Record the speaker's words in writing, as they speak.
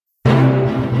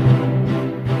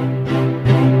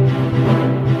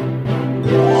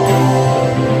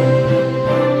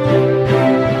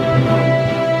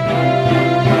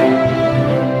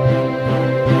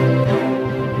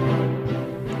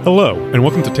and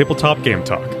welcome to Tabletop Game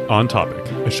Talk, On Topic,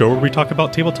 a show where we talk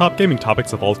about tabletop gaming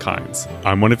topics of all kinds.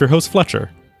 I'm one of your hosts, Fletcher.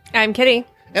 I'm Kitty.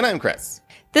 And I'm Chris.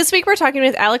 This week we're talking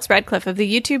with Alex Radcliffe of the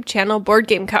YouTube channel Board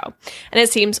Game Co., and it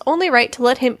seems only right to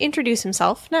let him introduce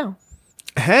himself now.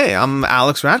 Hey, I'm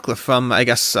Alex Radcliffe from,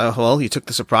 you took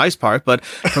the surprise part, but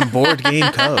from Board Game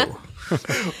Co.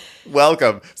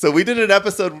 Welcome. So we did an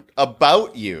episode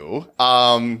about you,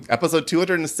 episode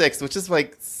 206, which is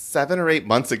like 7 or 8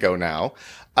 months ago now,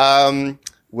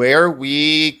 where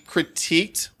we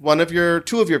critiqued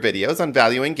two of your videos on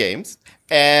valuing games.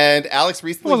 And Alex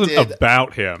recently It wasn't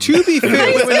about him. To be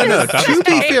fair, to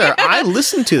be fair, I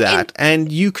listened to that,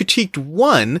 and you critiqued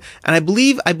one, and I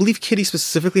believe Kitty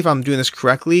specifically, if I'm doing this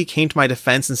correctly, came to my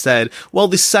defense and said, well,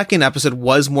 the second episode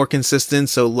was more consistent,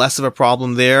 so less of a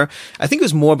problem there. I think it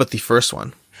was more about the first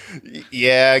one.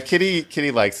 Yeah,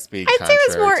 Kitty likes to speak. I'd say it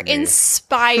was more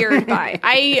inspired by.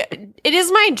 It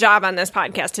is my job on this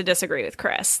podcast to disagree with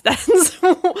Chris.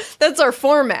 That's our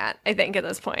format, I think, at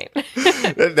this point.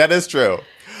 That is true.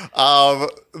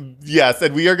 Yes,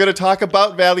 and we are going to talk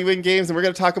about valuing games, and we're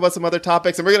going to talk about some other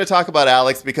topics, and we're going to talk about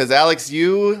Alex, because Alex,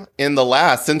 you in the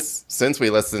last, since we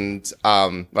listened,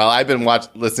 I've been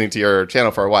listening to your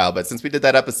channel for a while, but since we did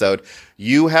that episode,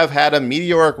 you have had a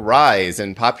meteoric rise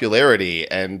in popularity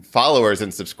and followers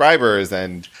and subscribers,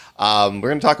 and we're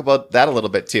going to talk about that a little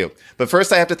bit too. But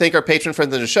first, I have to thank our patron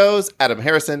friends of the shows, Adam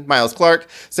Harrison, Miles Clark,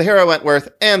 Sahara Wentworth,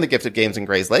 and the Gifted Games in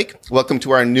Grays Lake. Welcome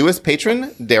to our newest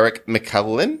patron, Derek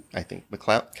McClellan. I think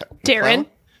Darren.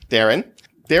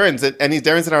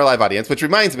 Darren's in our live audience, which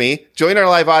reminds me, join our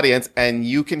live audience and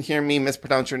you can hear me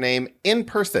mispronounce your name in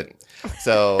person.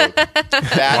 So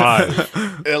that's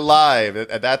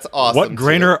live. That's awesome. What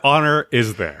greater honor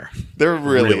is there? There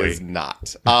really is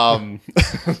not.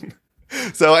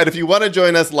 So, and if you want to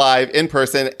join us live in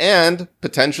person and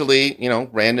potentially,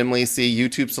 randomly see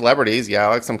YouTube celebrities, yeah,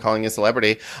 Alex, I'm calling you a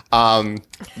celebrity,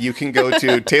 you can go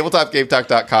to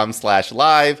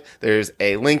tabletopgametalk.com/live. There's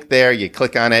a link there. You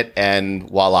click on it and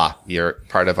voila, you're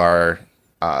part of our,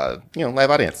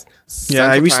 live audience. Yeah,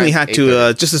 I recently had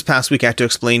to, just this past week, I had to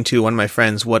explain to one of my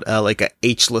friends what, a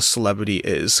H-list celebrity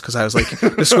is. Cause I was like,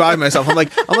 describing myself. I'm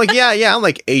like, yeah, I'm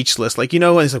like H-list. Like, and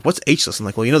he's like, what's H-list? I'm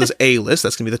like, well, there's A-list.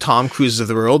 That's gonna be the Tom Cruises of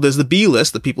the world. There's the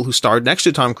B-list, the people who starred next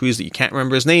to Tom Cruise that you can't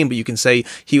remember his name, but you can say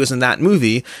he was in that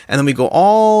movie. And then we go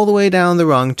all the way down the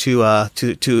rung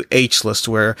to H-list,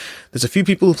 where there's a few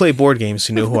people who play board games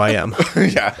who know who I am.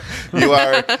 Yeah. You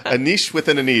are a niche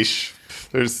within a niche.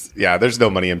 There's no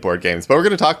money in board games, but we're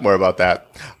going to talk more about that.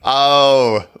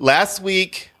 Oh, last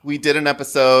week we did an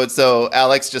episode. So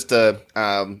Alex, I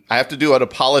have to do an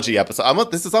apology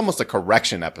episode. This is almost a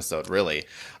correction episode, really.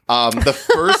 The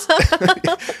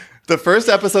first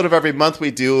episode of every month,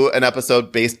 we do an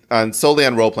episode based solely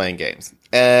on role-playing games.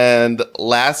 And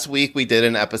last week we did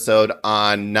an episode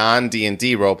on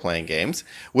non-D&D role-playing games,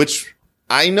 which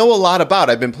I know a lot about.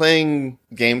 I've been playing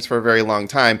games for a very long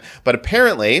time, but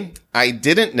apparently I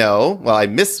didn't know, I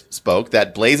misspoke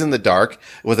that Blaze in the Dark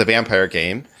was a vampire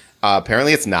game.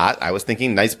 Apparently it's not. I was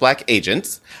thinking Nice Black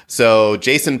Agents. So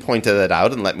Jason pointed it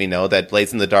out and let me know that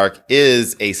Blaze in the Dark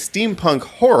is a steampunk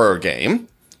horror game.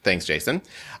 Thanks, Jason.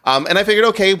 And I figured,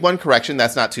 okay, one correction.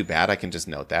 That's not too bad. I can just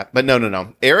note that. But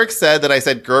no. Eric said that I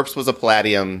said GURPS was a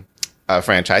Palladium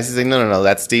franchise. He's like, no,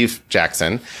 that's Steve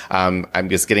Jackson. I'm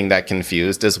just getting that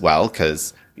confused as well,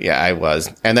 because, yeah, I was.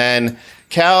 And then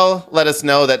Cal let us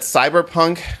know that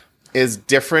Cyberpunk is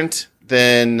different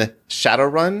than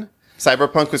Shadowrun.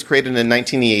 Cyberpunk was created in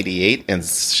 1988, and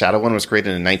Shadowrun was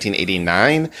created in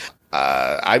 1989.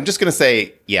 I'm just going to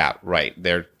say, yeah, right.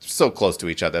 They're so close to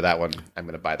each other. That one, I'm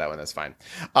going to buy that one. That's fine.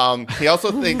 He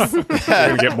also thinks You're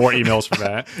going to get more emails for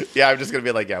that. Yeah, I'm just going to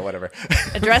be like, yeah, whatever.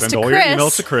 Addressed Send to all Chris. your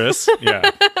emails to Chris. Yeah.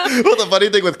 Well, the funny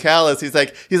thing with Cal is he's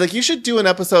like, you should do an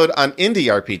episode on indie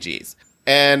RPGs.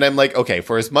 And I'm like, okay,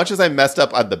 for as much as I messed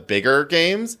up on the bigger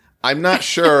games, I'm not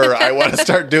sure I want to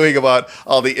start doing about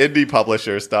all the indie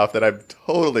publisher stuff that I'm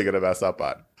totally going to mess up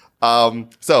on.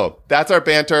 So that's our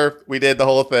banter. We did the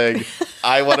whole thing.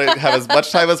 I want to have as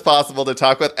much time as possible to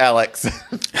talk with Alex.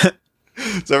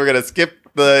 So we're going to skip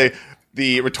the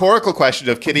rhetorical question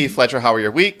of Kitty, Fletcher, how are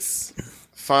your weeks?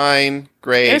 Fine.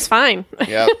 Great. It was fine.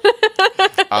 Yep.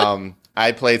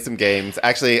 I played some games.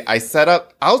 Actually, I set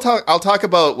up, I'll talk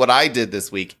about what I did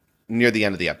this week near the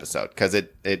end of the episode, because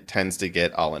it tends to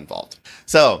get all involved.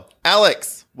 So,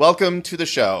 Alex, welcome to the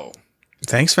show.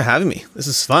 Thanks for having me. This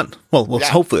is fun. Well,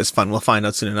 hopefully it's fun. We'll find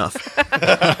out soon enough.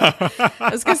 I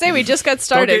was going to say, we just got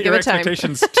started. Don't get your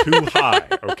expectations too high,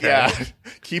 okay? Yeah,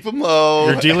 keep them low.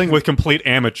 You're dealing with complete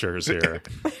amateurs here.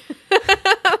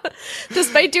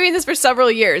 Despite doing this for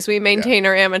several years, we maintain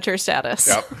our amateur status.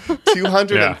 Yep.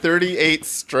 238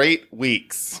 straight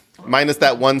weeks, minus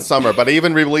that one summer. But I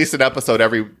even released an episode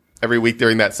every week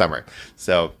during that summer.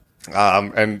 So,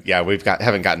 and yeah,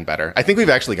 haven't gotten better. I think we've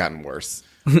actually gotten worse.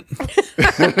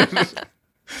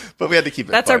 But we had to keep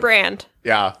it That's fun. our brand.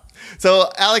 Yeah. So,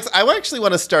 Alex, I actually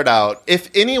want to start out. If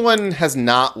anyone has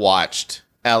not watched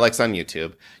Alex on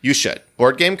YouTube, you should.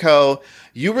 Board Game Co.,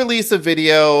 you release a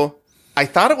video. I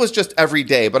thought it was just every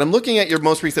day, but I'm looking at your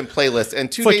most recent playlist,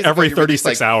 and 2 It's days like every ago, you released,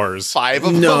 36 hours. 5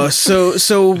 of them. No,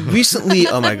 so recently,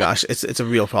 oh my gosh, it's a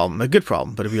real problem, a good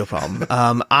problem, but a real problem.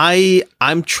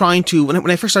 I'm trying to when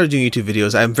I first started doing YouTube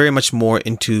videos, I'm very much more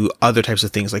into other types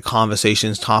of things like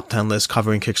conversations, top 10 lists,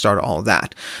 covering Kickstarter, all of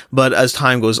that. But as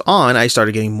time goes on, I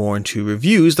started getting more into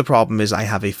reviews. The problem is I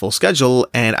have a full schedule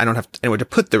and I don't have anywhere to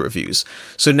put the reviews.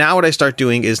 So now what I start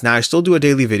doing is now I still do a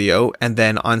daily video, and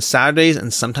then on Saturdays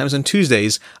and sometimes on Tuesdays,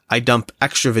 I dump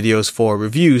extra videos for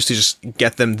reviews to just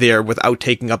get them there without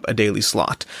taking up a daily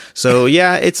slot. So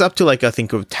yeah, it's up to like, I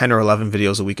think 10 or 11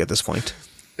 videos a week at this point.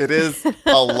 It is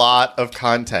a lot of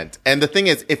content. And the thing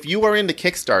is, if you are into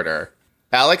Kickstarter,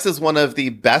 Alex is one of the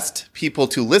best people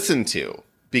to listen to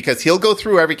because he'll go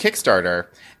through every Kickstarter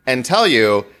and tell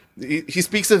you, he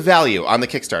speaks of value on the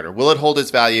Kickstarter. Will it hold its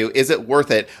value? Is it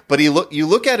worth it? But you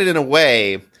look at it in a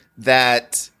way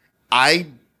that I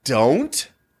don't.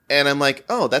 And I'm like,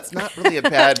 oh, that's not really a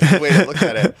bad way to look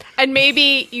at it. And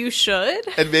maybe you should.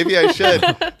 And maybe I should.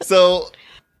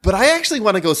 But I actually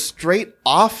want to go straight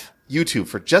off YouTube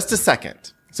for just a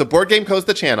second. So Board Game Co's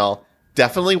the channel.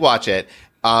 Definitely watch it.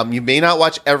 You may not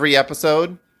watch every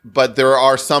episode, but there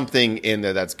are something in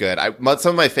there that's good.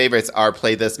 Some of my favorites are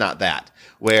Play This, Not That,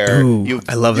 where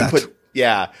I love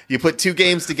that. You put two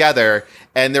games together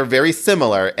and they're very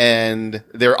similar and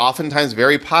they're oftentimes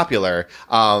very popular.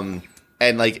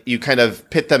 And like you kind of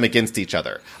pit them against each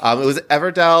other. It was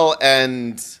Everdell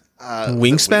and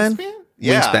Wingspan?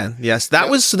 Yeah. Wingspan. Yes. That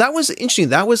was interesting.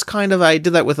 That was kind of, I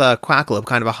did that with a Quackalope,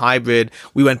 kind of a hybrid.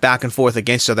 We went back and forth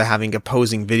against each other, having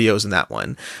opposing videos in that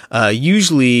one.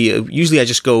 Usually I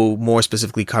just go more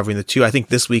specifically covering the two. I think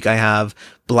this week I have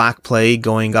Black Plague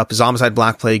going up, Zombicide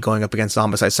Black Plague going up against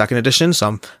Zombicide 2nd Edition. So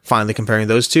I'm finally comparing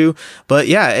those two. But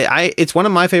yeah, it's one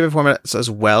of my favorite formats as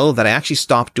well that I actually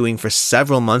stopped doing for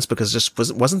several months because it just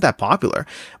wasn't that popular.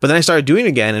 But then I started doing it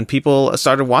again and people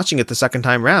started watching it the second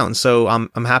time round. So I'm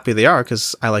happy they are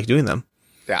because I like doing them.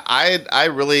 Yeah, I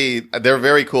really, they're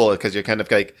very cool because you're kind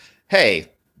of like, hey,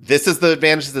 this is the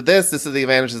advantages of this is the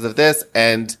advantages of this,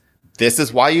 and this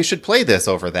is why you should play this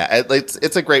over that.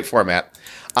 It's a great format.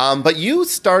 But you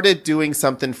started doing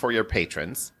something for your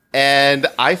patrons, and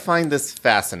I find this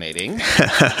fascinating.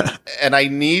 And I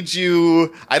need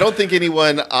you, I don't think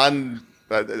anyone on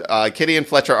Kitty and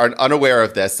Fletcher are unaware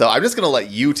of this, so I'm just going to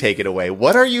let you take it away.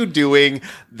 What are you doing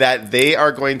that they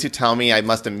are going to tell me I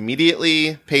must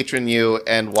immediately patron you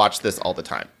and watch this all the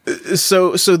time?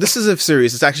 So this is a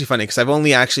series. It's actually funny because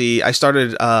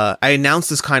I announced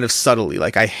this kind of subtly.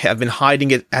 Like I have been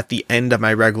hiding it at the end of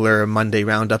my regular Monday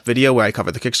roundup video where I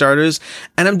cover the Kickstarters,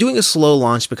 and I'm doing a slow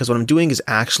launch because what I'm doing is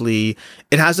actually,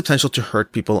 it has the potential to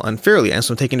hurt people unfairly. And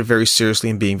so I'm taking it very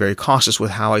seriously and being very cautious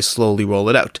with how I slowly roll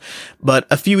it out. But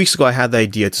a few weeks ago, I had the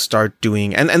idea to start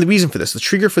doing, and the reason for this, the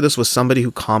trigger for this was somebody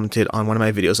who commented on one of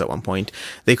my videos at one point.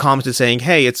 They commented saying,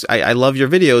 hey, I love your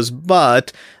videos,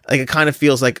 but like it kind of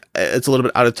feels like it's a little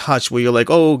bit out of touch where you're like,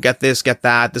 oh, get this, get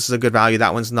that. This is a good value.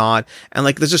 That one's not. And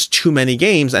like, there's just too many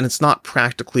games and it's not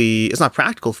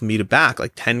practical for me to back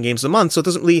like 10 games a month. So it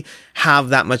doesn't really have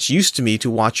that much use to me to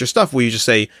watch your stuff where you just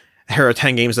say, here are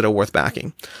 10 games that are worth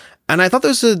backing. And I thought that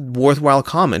was a worthwhile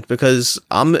comment because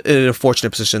I'm in a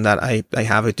fortunate position that I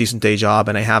have a decent day job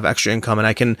and I have extra income and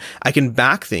I can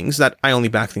back things that I only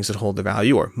back things that hold the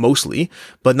value, or mostly,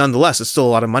 but nonetheless, it's still a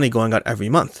lot of money going out every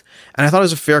month. And I thought it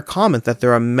was a fair comment that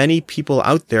there are many people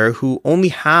out there who only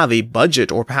have a budget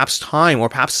or perhaps time or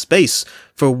perhaps space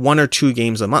for 1 or 2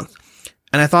 games a month.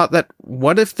 And I thought that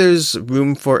what if there's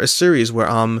room for a series where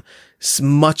I'm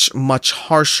much, much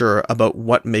harsher about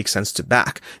what makes sense to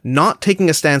back. Not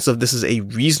taking a stance of this is a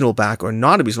reasonable back or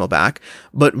not a reasonable back,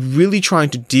 but really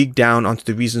trying to dig down onto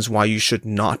the reasons why you should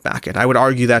not back it. I would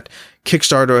argue that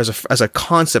Kickstarter as a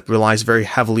concept relies very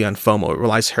heavily on FOMO. It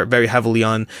relies very heavily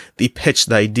on the pitch,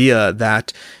 the idea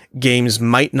that games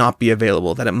might not be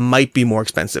available, that it might be more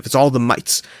expensive. It's all the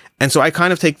mights. And so I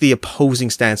kind of take the opposing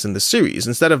stance in the series.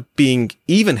 Instead of being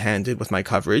even-handed with my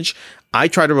coverage, I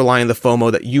try to rely on the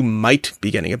FOMO that you might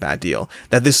be getting a bad deal,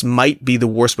 that this might be the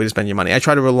worst way to spend your money. I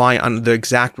try to rely on the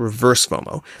exact reverse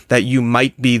FOMO, that you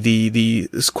might be the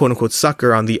quote-unquote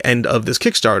sucker on the end of this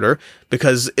Kickstarter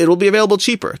because it'll be available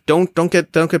cheaper. Don't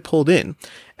get pulled in.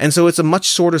 And so it's a much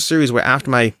shorter series where after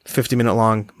my 50-minute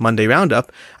long Monday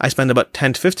roundup, I spend about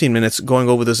 10 to 15 minutes going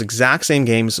over those exact same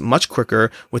games much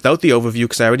quicker without the overview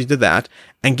because I already did that,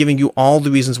 and giving you all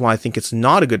the reasons why I think it's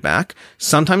not a good back,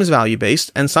 sometimes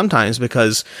value-based, and sometimes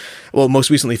because, well, most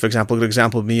recently, for example, a good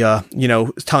example of me,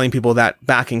 telling people that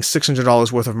backing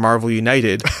 $600 worth of Marvel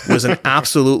United was an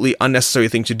absolutely unnecessary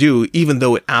thing to do, even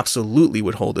though it absolutely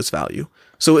would hold its value.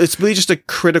 So it's really just a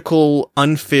critical,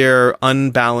 unfair,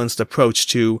 unbalanced approach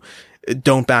to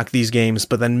don't back these games,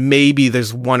 but then maybe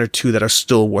there's one or two that are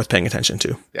still worth paying attention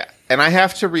to. Yeah. And I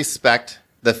have to respect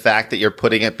the fact that you're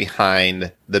putting it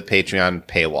behind the Patreon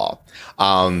paywall.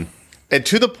 And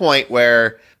to the point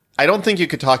where I don't think you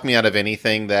could talk me out of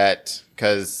anything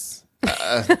because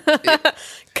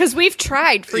we've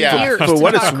tried for years for to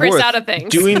what talk it's Chris worth, out of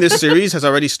things. Doing this series has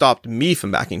already stopped me from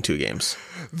backing 2 games.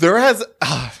 There has...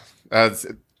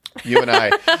 you and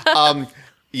I.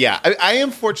 I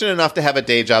am fortunate enough to have a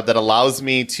day job that allows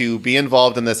me to be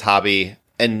involved in this hobby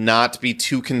and not be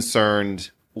too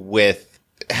concerned with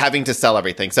having to sell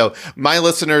everything. So my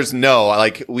listeners know,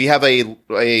 like, we have a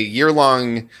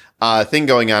year-long thing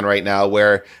going on right now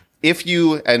where if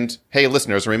you, and hey,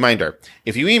 listeners, a reminder,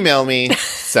 if you email me,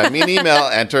 send me an email,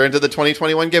 enter into the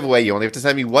 2021 giveaway. You only have to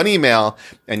send me 1 email,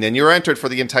 and then you're entered for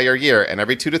the entire year. And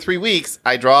every 2 to 3 weeks,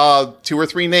 I draw 2 or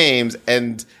 3 names,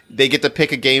 and they get to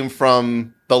pick a game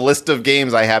from the list of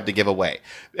games I have to give away.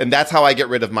 And that's how I get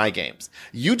rid of my games.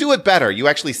 You do it better. You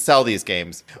actually sell these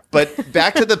games. But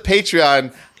back to the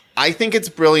Patreon, I think it's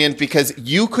brilliant because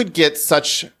you could get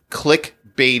such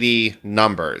clickbaity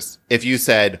numbers if you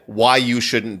said why you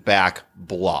shouldn't back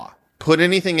blah. Put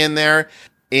anything in there,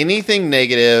 anything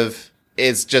negative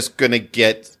is just going to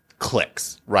get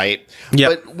clicks, right?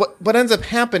 Yep. But what ends up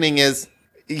happening is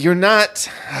you're not,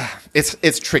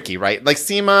 it's tricky, right? Like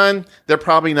CMON, they're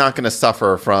probably not going to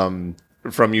suffer from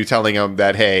you telling them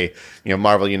that, hey,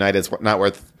 Marvel United's not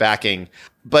worth backing.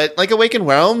 But like Awakened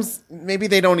Realms, maybe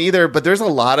they don't either, but there's a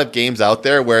lot of games out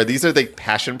there where these are the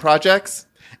passion projects.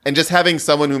 And just having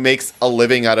someone who makes a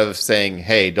living out of saying,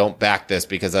 hey, don't back this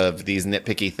because of these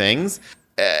nitpicky things.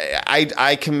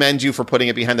 I commend you for putting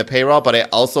it behind the paywall, but I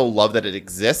also love that it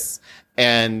exists.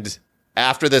 And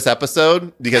after this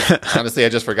episode, because honestly, I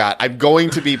just forgot, I'm going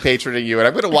to be patroning you and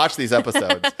I'm going to watch these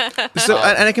episodes. So,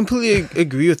 and I completely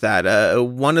agree with that. I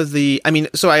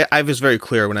was very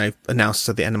clear when I announced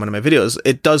at the end of one of my videos,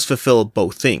 it does fulfill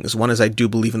both things. One is I do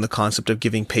believe in the concept of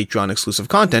giving Patreon exclusive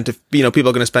content. If, people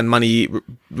are going to spend money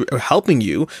helping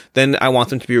you, then I want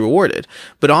them to be rewarded.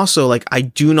 But also, I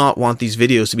do not want these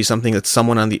videos to be something that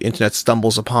someone on the internet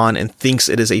stumbles upon and thinks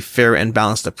it is a fair and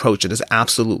balanced approach. It is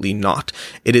absolutely not.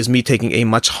 It is me taking a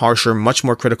much harsher, much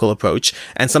more critical approach,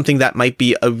 and something that might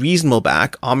be a reasonable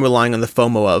back. I'm relying on the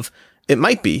FOMO of, it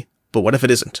might be, but what if it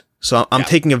isn't? So I'm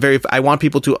taking I want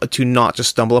people to not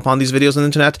just stumble upon these videos on the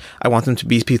internet. I want them to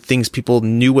be things people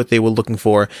knew what they were looking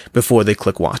for before they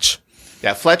click watch.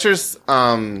 Yeah, Fletcher's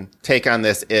take on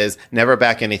this is never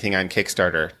back anything on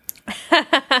Kickstarter.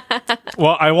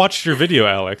 Well, I watched your video,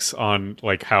 Alex, on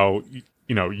how,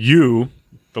 you,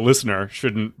 the listener,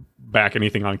 shouldn't back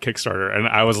anything on Kickstarter, and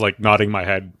I was nodding my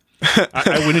head.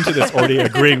 I went into this already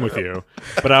agreeing with you,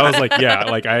 but I was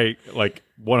I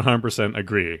 100%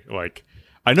 agree.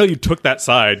 I know you took that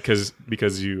side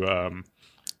because you I'm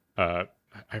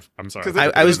sorry.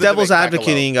 I was devil's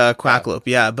advocating Quackalope,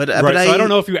 yeah, but right, so I don't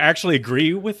know if you actually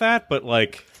agree with that, but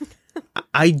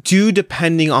I do,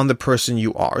 depending on the person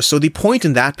you are. So the point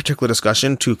in that particular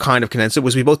discussion, to kind of condense it,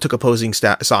 was we both took opposing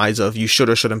sides of you should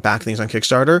or shouldn't back things on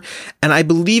Kickstarter. And I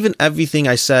believe in everything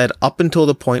I said up until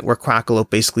the point where Quackalope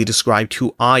basically described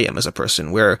who I am as a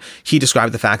person, where he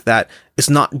described the fact that it's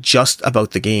not just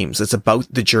about the games. It's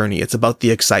about the journey. It's about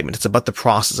the excitement. It's about the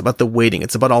process, about the waiting.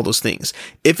 It's about all those things.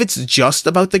 If it's just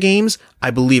about the games,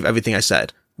 I believe everything I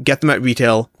said. Get them at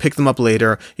retail, pick them up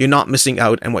later. You're not missing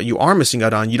out, and what you are missing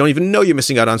out on, you don't even know you're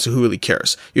missing out on, so who really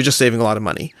cares? You're just saving a lot of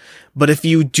money. But if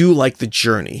you do like the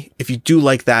journey, if you do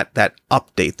like that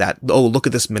update, that, oh, look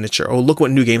at this miniature, oh, look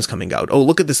what new game's coming out, oh,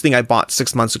 look at this thing I bought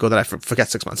 6 months ago that I forget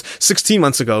 6 months, 16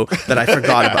 months ago that I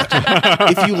forgot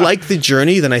about. If you like the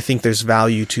journey, then I think there's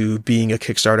value to being a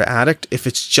Kickstarter addict. If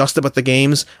it's just about the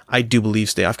games, I do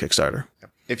believe stay off Kickstarter.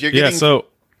 If you're getting...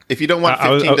 If you don't want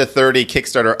 15 to 30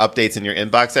 Kickstarter updates in your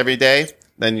inbox every day,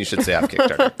 then you should stay off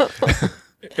Kickstarter.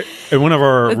 In one of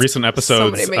our That's recent so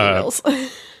episodes, many meals.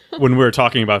 when we were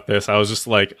talking about this, I was just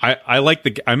like, I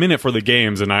like I'm in it for the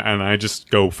games, and I just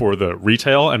go for the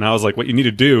retail. And I was like, what you need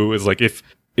to do is like, if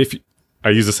I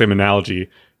use the same analogy,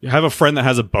 you have a friend that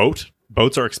has a boat.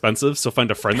 Boats are expensive, so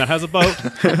find a friend that has a boat.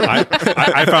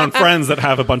 I found friends that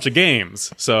have a bunch of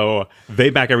games, so they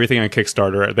back everything on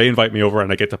Kickstarter. They invite me over,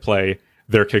 and I get to play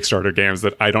their Kickstarter games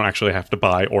that I don't actually have to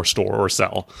buy or store or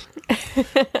sell.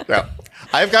 Yeah.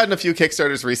 I've gotten a few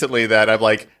Kickstarters recently that I'm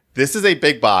like, this is a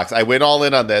big box. I went all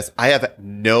in on this. I have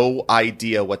no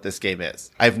idea what this game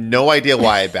is. I have no idea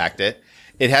why I backed it.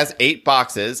 It has 8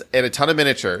 boxes and a ton of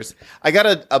miniatures. I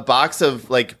got a box of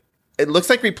like, it looks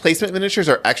like replacement miniatures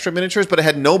or extra miniatures, but it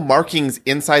had no markings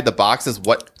inside the box as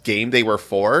what game they were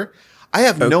for. I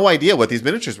have no idea what these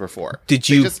miniatures were for. Did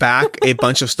you back a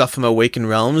bunch of stuff from Awakened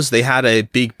Realms? They had a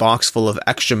big box full of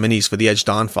extra minis for the Edge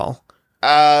Dawnfall.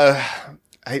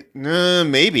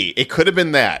 Maybe. It could have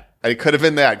been that. It could have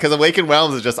been that. Because Awakened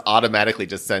Realms is just automatically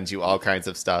just sends you all kinds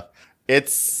of stuff.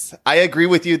 I agree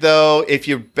with you, though. If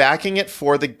you're backing it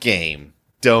for the game,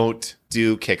 don't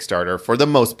do Kickstarter for the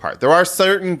most part. There are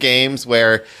certain games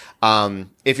where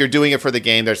if you're doing it for the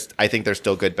game, I think there's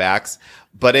still good backs.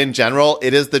 But in general,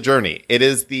 it is the journey. It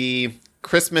is the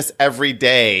Christmas every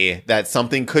day that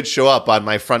something could show up on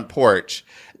my front porch.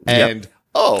 And,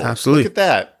 absolutely. Look at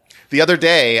that. The other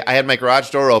day, I had my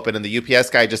garage door open, and the UPS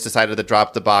guy just decided to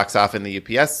drop the box off in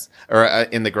the UPS or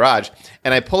in the garage.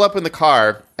 And I pull up in the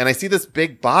car, and I see this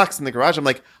big box in the garage. I'm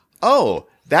like, oh,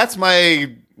 that's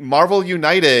my Marvel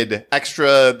United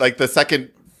extra, like the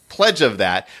second pledge of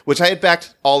that, which I had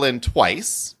backed all in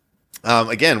twice.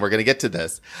 Again, we're going to get to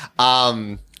this.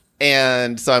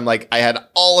 And so I'm like, I had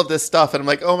all of this stuff, and I'm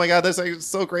like, oh my God, this is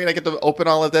so great. I get to open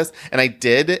all of this. And I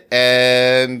did.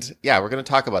 And yeah, we're going to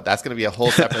talk about that's going to be a whole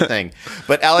separate thing.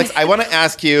 But Alex, I want to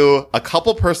ask you a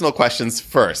couple personal questions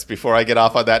first before I get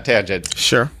off on that tangent.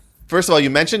 Sure. First of all,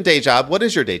 you mentioned day job. What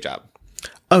is your day job?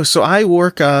 Oh, so I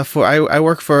work I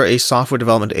work for a software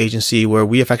development agency where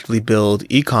we effectively build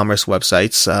e-commerce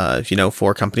websites,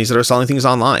 for companies that are selling things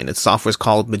online. Its software is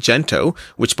called Magento,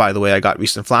 which, by the way, I got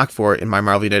recent flack for in my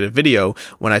Marvel United video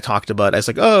when I talked about. I was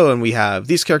like, oh, and we have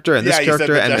this character and this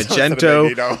character and Magento,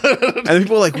 and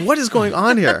people were like, what is going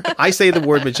on here? I say the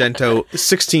word Magento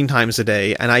 16 times a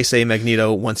day, and I say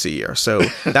Magneto once a year, so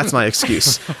that's my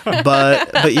excuse.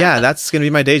 But yeah, that's gonna be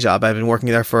my day job. I've been working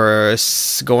there for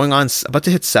about to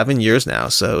hit 7 years now,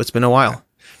 so it's been a while.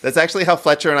 That's actually how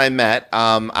Fletcher and I met.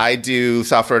 I do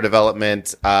software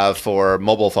development for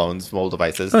mobile phones, mobile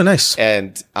devices. Oh, nice.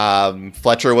 And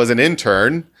Fletcher was an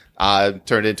intern,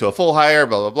 turned into a full hire,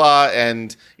 blah, blah, blah.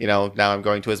 And, now I'm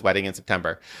going to his wedding in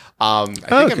September. I think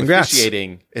I'm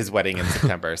officiating his wedding in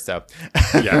September. So,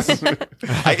 yes.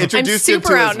 I introduced him to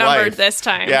his wife. I'm super outnumbered this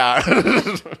time.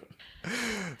 Yeah.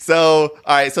 So,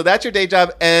 all right. So that's your day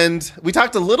job. And we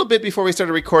talked a little bit before we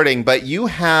started recording, but you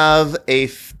have a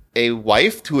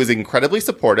wife who is incredibly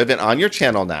supportive and on your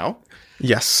channel now.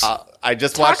 Yes. I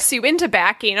just talks you into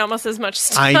backing almost as much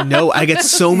stuff. I know. I get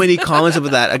so many comments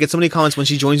about that. I get so many comments when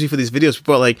she joins me for these videos.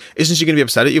 People are like, isn't she going to be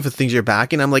upset at you for the things you're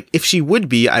backing? I'm like, if she would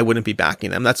be, I wouldn't be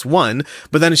backing them. That's one.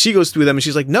 But then she goes through them and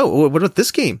she's like, no, what about this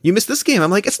game? You missed this game.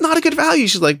 I'm like, it's not a good value.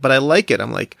 She's like, but I like it.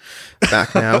 I'm like,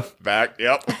 back now. Back.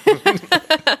 Yep.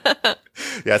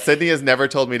 Yeah. Sydney has never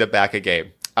told me to back a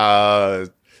game.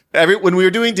 When we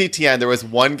were doing DTN, there was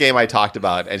one game I talked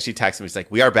about, and she texted me. She's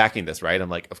like, "We are backing this, right?" I'm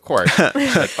like, "Of course."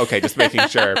 She's like, okay, just making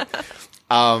sure.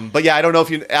 But yeah, I don't know if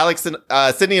you, Alex and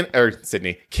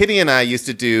Kitty and I used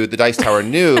to do the Dice Tower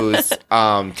News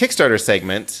Kickstarter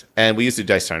segment, and we used to do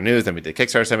Dice Tower News, then we did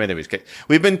Kickstarter segment, then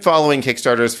we've been following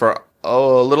Kickstarters for a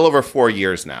little over 4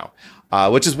 years now.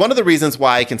 Which is one of the reasons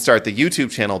why I can start the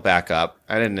YouTube channel back up.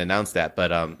 I didn't announce that,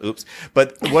 but oops.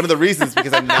 But one of the reasons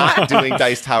because I'm not doing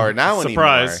Dice Tower now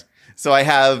anymore. So I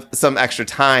have some extra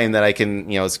time that I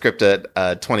can, script a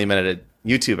 20-minute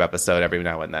YouTube episode every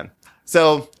now and then.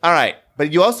 So, all right.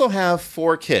 But you also have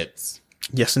 4 kids.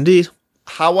 Yes, indeed.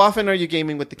 How often are you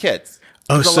gaming with the kids?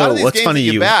 Oh, so a lot of these what's games funny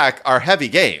that you back are heavy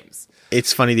games.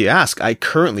 It's funny that you ask. I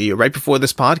currently, right before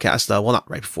this podcast, well,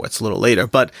 not right before, it's a little later,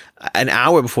 but an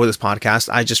hour before this podcast,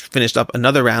 I just finished up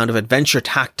another round of Adventure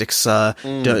Tactics,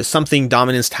 something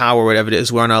Dominance Tower, whatever it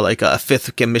is. We're on a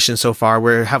 5th mission so far.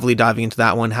 We're heavily diving into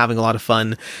that one, having a lot of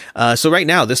fun. So right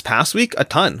now, this past week, a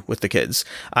ton with the kids.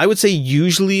 I would say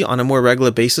usually on a more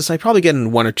regular basis, I probably get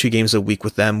in 1 or 2 games a week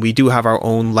with them. We do have our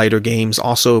own lighter games.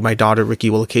 Also, my daughter, Ricky,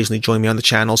 will occasionally join me on the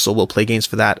channel, so we'll play games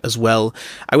for that as well.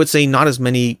 I would say not as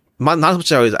many not as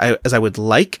much as I would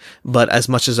like, but as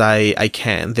much as I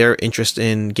can. Their interest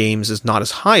in games is not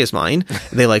as high as mine.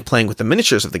 They like playing with the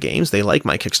miniatures of the games. They like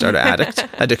my Kickstarter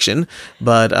addiction.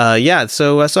 But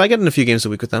so I get in a few games a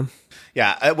week with them.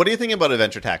 Yeah. What are you thinking about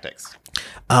Adventure Tactics?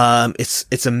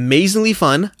 It's amazingly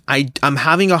fun. I'm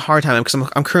having a hard time because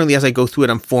I'm currently, as I go through it,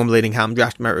 I'm formulating how I'm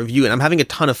drafting my review, and I'm having a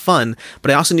ton of fun,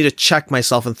 but I also need to check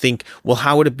myself and think, well,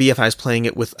 how would it be if I was playing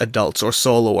it with adults or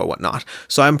solo or whatnot?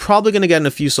 So I'm probably going to get in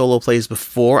a few solo plays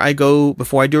before I do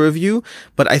a review,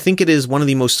 but I think it is one of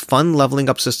the most fun leveling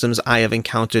up systems I have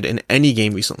encountered in any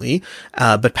game recently.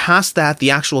 But past that,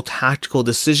 the actual tactical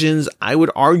decisions, I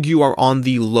would argue, are on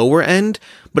the lower end,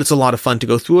 but it's a lot of fun to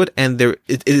go through it, and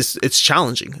it's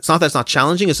challenging. It's not that it's not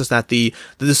challenging, it's just that the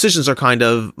decisions are kind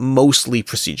of mostly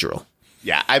procedural.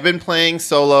 Yeah, I've been playing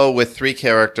solo with 3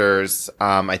 characters.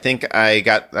 I think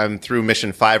I'm through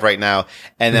mission 5 right now,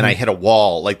 and then I hit a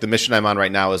wall. Like, the mission I'm on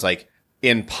right now is like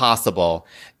impossible.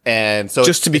 And so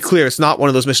just to be clear, it's not one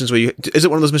of those missions is it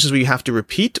one of those missions where you have to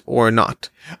repeat or not?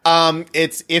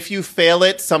 It's if you fail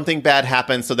it, something bad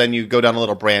happens, so then you go down a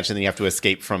little branch and then you have to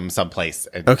escape from someplace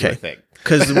and do a thing.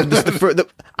 Because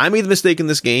I made the mistake in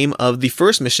this game of the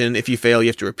first mission, if you fail, you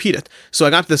have to repeat it. So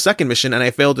I got to the second mission and I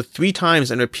failed it 3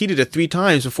 times and repeated it 3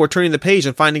 times before turning the page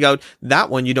and finding out that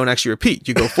one you don't actually repeat.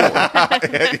 You go forward.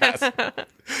 Yes.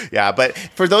 Yeah, but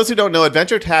for those who don't know,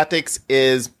 Adventure Tactics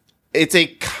it's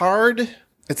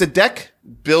a deck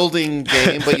building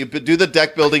game, but you do the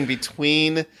deck building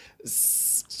between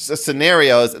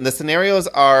scenarios, and the scenarios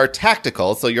are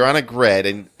tactical. So you're on a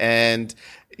grid, and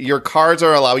your cards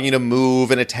are allowing you to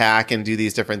move and attack and do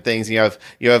these different things. You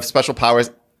have special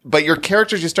powers, but your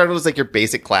characters, you start out as like your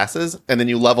basic classes, and then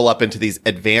you level up into these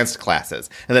advanced classes.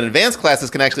 And then advanced classes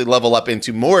can actually level up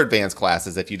into more advanced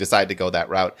classes if you decide to go that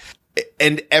route.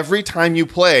 And every time you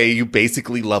play, you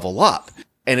basically level up.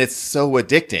 And it's so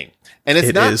addicting. And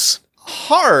it's not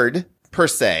hard per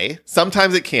se.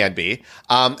 Sometimes it can be.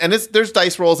 And there's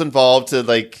dice rolls involved to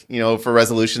for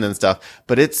resolution and stuff,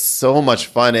 but it's so much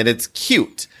fun and it's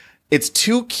cute. It's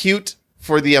too cute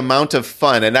for the amount of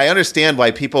fun. And I understand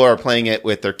why people are playing it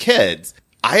with their kids.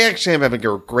 I actually am having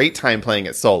a great time playing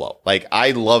it solo. Like, I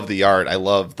love the art. I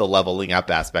love the leveling up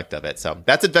aspect of it. So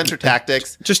that's Adventure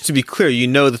Tactics. Just to be clear, you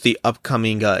know that the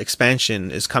upcoming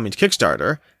expansion is coming to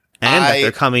Kickstarter. And that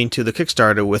they're coming to the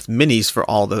Kickstarter with minis for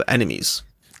all the enemies.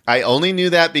 I only knew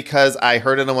that because I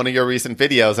heard it in one of your recent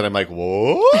videos, and I'm like,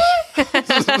 what?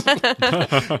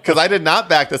 Because I did not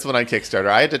back this one on Kickstarter.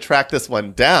 I had to track this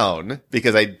one down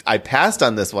because I passed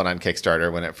on this one on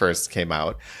Kickstarter when it first came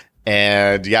out.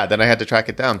 And yeah, then I had to track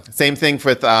it down. Same thing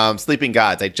with Sleeping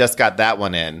Gods. I just got that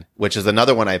one in, which is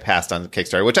another one I passed on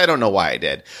Kickstarter, which I don't know why I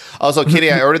did. Also,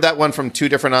 Kitty, I ordered that one from 2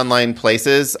 different online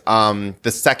places.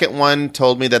 The second one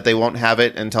told me that they won't have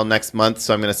it until next month,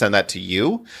 so I'm going to send that to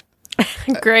you.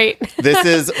 Great. This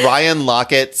is Ryan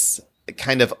Lockett's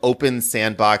kind of open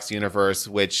sandbox universe,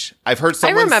 which I've heard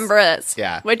someone... I remember this.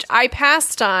 Yeah. Which I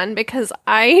passed on because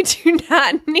I do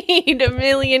not need a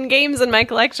million games in my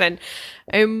collection.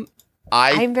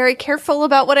 I'm very careful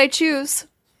about what I choose.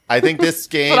 I think this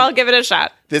game... But I'll give it a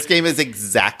shot. This game is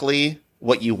exactly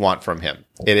what you want from him.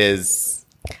 It is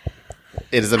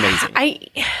amazing.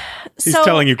 He's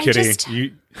telling you,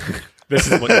 Kitty. This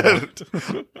is what you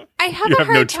want. I have a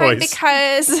hard time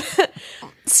because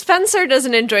Spencer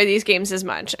doesn't enjoy these games as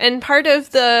much. And part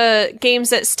of the games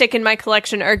that stick in my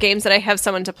collection are games that I have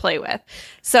someone to play with.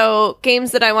 So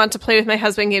games that I want to play with my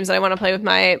husband, games that I want to play with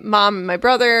my mom and my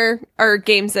brother are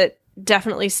games that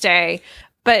definitely stay.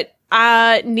 But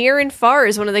Near and Far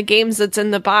is one of the games that's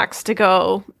in the box to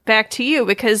go back to you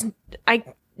because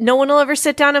no one will ever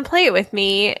sit down and play it with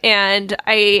me, and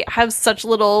I have such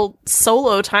little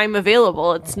solo time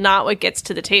available. It's not what gets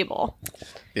to the table.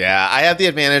 Yeah, I have the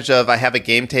advantage of I have a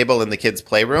game table in the kids'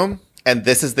 playroom, and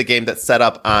this is the game that's set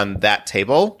up on that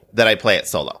table that I play it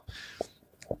solo.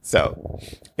 So,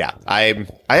 yeah, I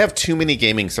have too many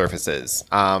gaming surfaces,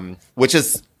 which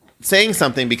is saying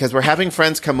something because we're having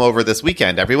friends come over this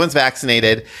weekend. Everyone's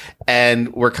vaccinated,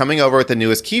 and we're coming over with the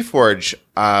newest Keyforge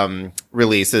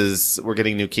releases. We're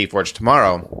getting new Keyforge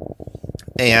tomorrow.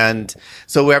 And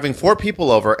so we're having 4 people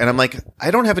over, and I'm like,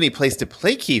 I don't have any place to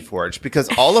play Keyforge because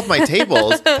all of my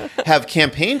tables have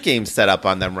campaign games set up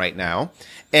on them right now.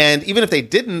 And even if they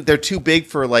didn't, they're too big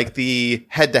for like the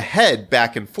head-to-head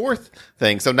back and forth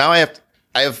thing. So now I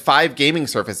have 5 gaming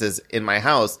surfaces in my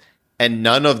house, and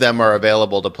none of them are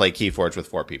available to play Keyforge with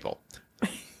 4 people.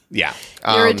 Yeah.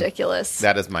 You're ridiculous.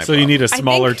 That is my So problem. you need a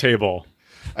smaller table.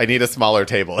 I need a smaller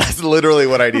table. That's literally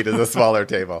what I need is a smaller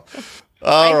table.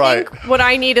 All right. I think what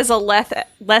I need is a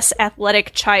less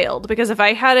athletic child, because if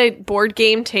I had a board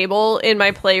game table in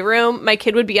my playroom, my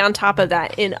kid would be on top of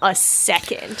that in a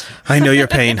second. I know your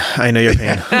pain. I know your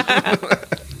pain.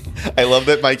 I love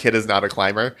that my kid is not a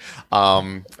climber.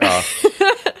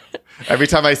 Every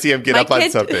time I see him get up on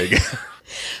something.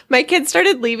 My kid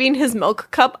started leaving his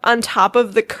milk cup on top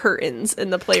of the curtains in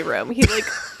the playroom. He like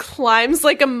climbs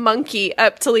like a monkey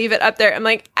up to leave it up there. I'm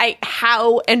like,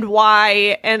 how and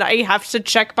why? And I have to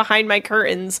check behind my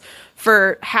curtains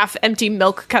for half empty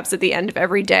milk cups at the end of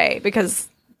every day because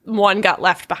one got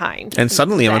left behind. And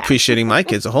suddenly I'm appreciating my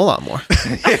kids a whole lot more.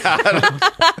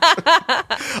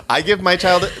 I give my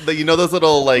child, those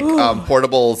little like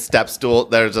portable step stool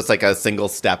that are just like a single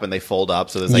step and they fold up.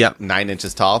 So there's like 9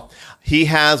 inches tall. He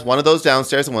has one of those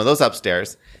downstairs and one of those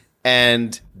upstairs.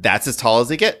 And that's as tall as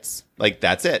he gets. Like,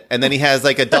 that's it. And then he has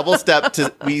like a double step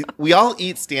to, we all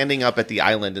eat standing up at the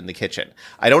island in the kitchen.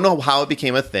 I don't know how it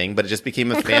became a thing, but it just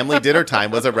became a family dinner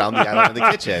time was around the island in the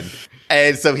kitchen.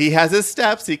 And so he has his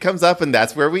steps. He comes up and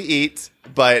that's where we eat.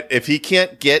 But if he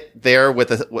can't get there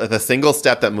with a single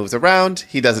step that moves around,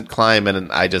 he doesn't climb.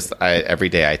 And I every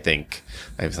day I think,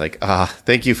 I was like,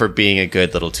 thank you for being a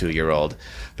good little 2-year-old.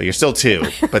 But you're still 2.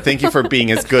 But thank you for being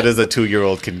as good as a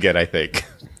 2-year-old can get, I think.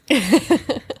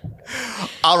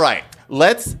 All right.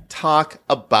 Let's talk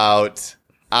about,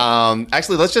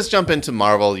 actually, let's just jump into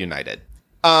Marvel United.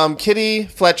 Kitty,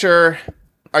 Fletcher,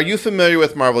 are you familiar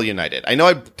with Marvel United? I know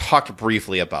I talked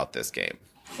briefly about this game.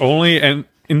 Only and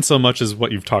in so much as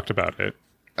what you've talked about it.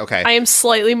 Okay. I am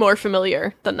slightly more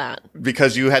familiar than that.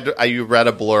 Because you read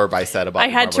a blurb I said about I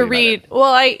had Marvel to read. United.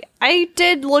 Well, I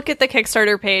did look at the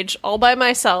Kickstarter page all by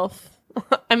myself.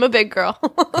 I'm a big girl.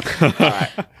 All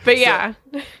right. But yeah.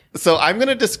 So I'm going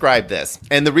to describe this.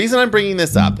 And the reason I'm bringing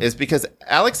this up is because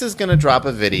Alex is going to drop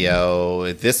a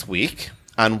video this week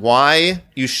on why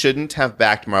you shouldn't have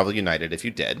backed Marvel United if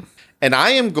you did. And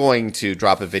I am going to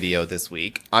drop a video this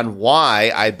week on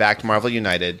why I backed Marvel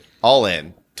United all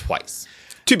in twice.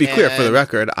 To be clear, for the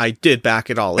record, I did back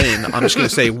it all in. I'm just going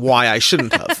to say why I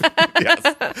shouldn't have. Yes.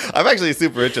 I'm actually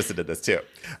super interested in this too.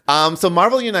 So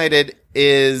Marvel United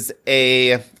is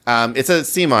it's a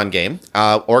CMON game,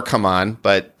 or Come On,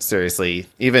 but seriously,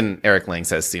 even Eric Lang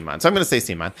says CMON. So I'm going to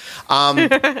say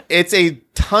CMON. It's a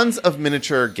tons of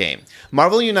miniature game.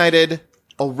 Marvel United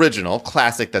original,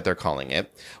 classic that they're calling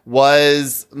it,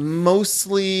 was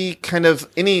mostly kind of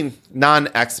any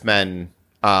non-X-Men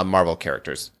Marvel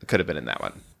characters could have been in that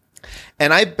one.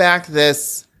 And I backed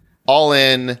this all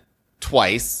in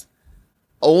twice,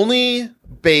 only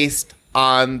based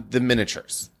on the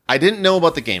miniatures. I didn't know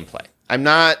about the gameplay. I'm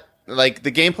not, like,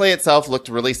 the gameplay itself looked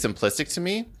really simplistic to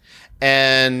me.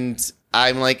 And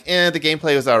I'm like, the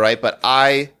gameplay was all right, but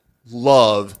I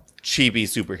love chibi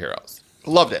superheroes.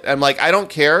 Loved it. I'm like, I don't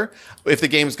care if the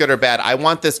game's good or bad. I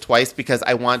want this twice because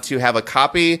I want to have a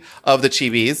copy of the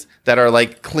chibis that are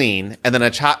like clean and then a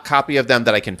copy of them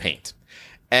that I can paint.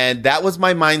 And that was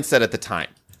my mindset at the time.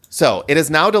 So it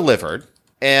is now delivered.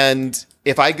 And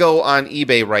if I go on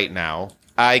eBay right now,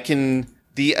 I can,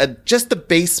 just the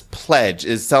base pledge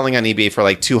is selling on eBay for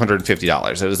like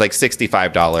 $250. It was like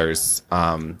 $65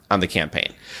 on the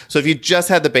campaign. So if you just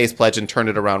had the base pledge and turned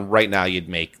it around right now, you'd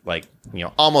make like,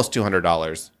 almost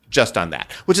 $200 just on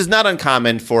that, which is not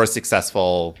uncommon for a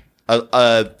successful,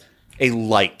 a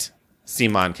light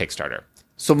CMON Kickstarter.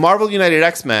 So Marvel United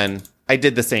X-Men, I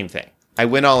did the same thing. I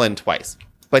went all in twice.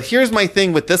 But here's my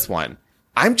thing with this one.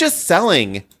 I'm just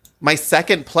selling my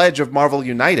second pledge of Marvel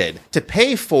United to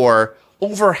pay for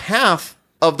over half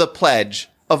of the pledge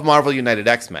of Marvel United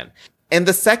X-Men. And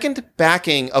the second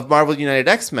backing of Marvel United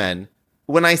X-Men,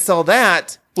 when I sell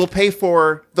that, will pay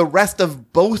for the rest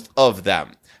of both of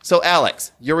them. So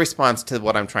Alex, your response to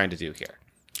what I'm trying to do here.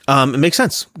 It makes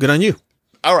sense. Good on you.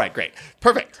 All right, great.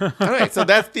 Perfect. All right, so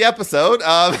that's the episode.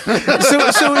 So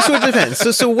it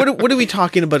depends. So what are we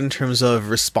talking about in terms of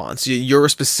response? Your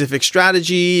specific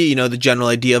strategy, the general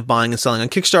idea of buying and selling on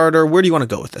Kickstarter. Where do you want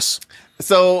to go with this?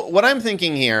 So what I'm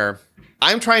thinking here,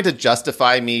 I'm trying to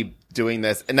justify me doing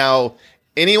this. Now,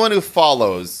 anyone who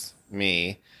follows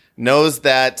me knows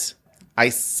that I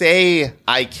say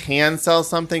I can sell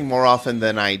something more often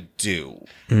than I do.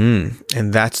 And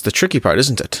that's the tricky part,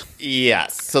 isn't it?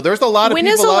 Yes. So there's a lot of people.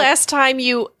 When is the last time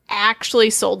you actually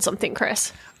sold something,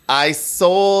 Chris? I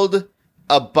sold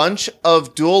a bunch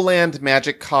of dual land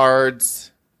magic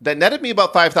cards that netted me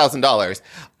about $5,000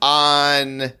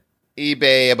 on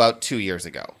eBay about 2 years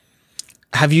ago.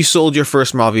 Have you sold your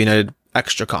first Marvel United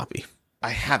extra copy? I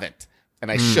haven't, and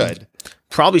I should.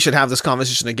 probably should have this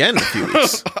conversation again in a few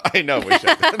weeks. I know we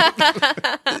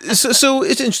should. So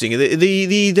it's interesting.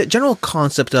 The general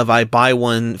concept of I buy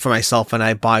one for myself and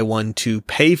I buy one to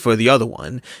pay for the other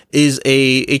one is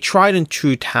a tried and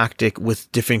true tactic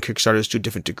with different Kickstarters to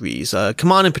different degrees.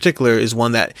 CMON in particular is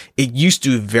one that it used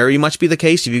to very much be the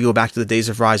case. If you go back to the days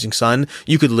of Rising Sun,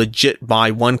 you could legit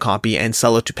buy one copy and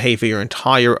sell it to pay for your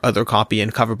entire other copy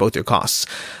and cover both your costs.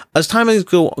 As time has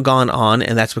gone on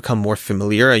and that's become more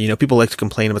familiar, people like to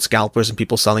complain about scalpers and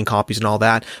people selling copies and all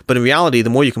that. But in reality, the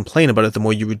more you complain about it, the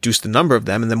more you reduce the number of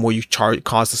them and the more you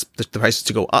cause the prices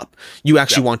to go up. You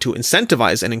actually want to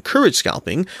incentivize and encourage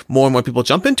scalping. More and more people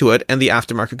jump into it and the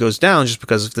aftermarket goes down just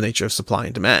because of the nature of supply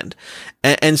and demand.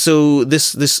 And so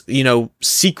this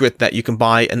secret that you can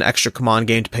buy an extra CMON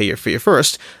game to pay for your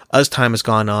first, as time has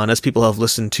gone on, as people have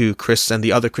listened to Chris and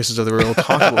the other Chris's of the world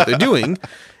talk about what they're doing,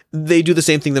 they do the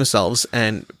same thing themselves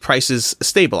and prices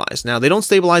stabilize. Now, they don't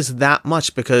stabilize that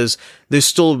much because there's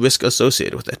still risk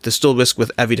associated with it. There's still risk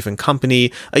with every different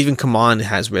company. Even CMON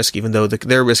has risk, even though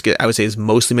their risk, I would say, is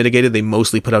mostly mitigated. They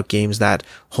mostly put out games that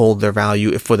hold their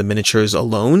value for the miniatures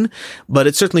alone. But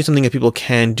it's certainly something that people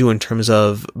can do in terms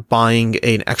of buying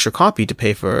an extra copy to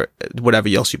pay for whatever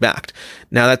else you backed.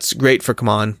 Now, that's great for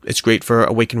CMON. It's great for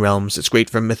Awakened Realms. It's great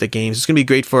for Mythic Games. It's going to be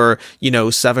great for,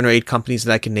 7 or 8 companies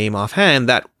that I can name offhand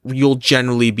that you'll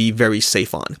generally be very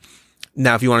safe on.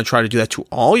 Now, if you want to try to do that to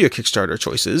all your Kickstarter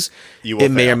choices,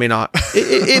 it may or may not.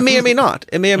 It may or may not.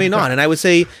 It may or may not. And I would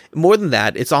say more than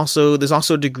that, there's also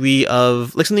a degree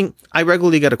of something I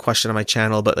regularly get a question on my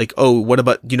channel, but what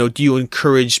about, do you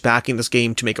encourage backing this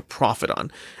game to make a profit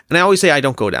on? And I always say I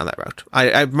don't go down that route.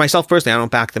 I myself personally, I don't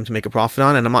back them to make a profit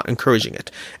on, and I'm not encouraging it.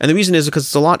 And the reason is because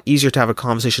it's a lot easier to have a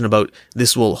conversation about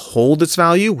this will hold its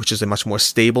value, which is a much more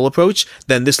stable approach,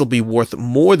 than this will be worth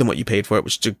more than what you paid for it,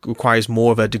 which requires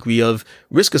more of a degree of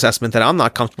risk assessment that I'm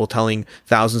not comfortable telling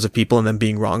thousands of people and then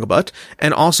being wrong about.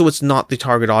 And also it's not the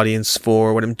target audience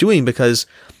for what I'm doing because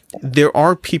there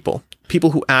are people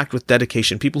who act with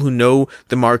dedication, people who know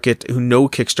the market, who know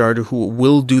Kickstarter, who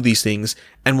will do these things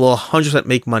and will 100%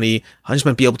 make money,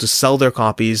 100% be able to sell their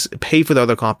copies, pay for their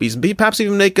other copies, and perhaps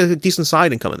even make a decent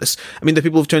side income in this. I mean, the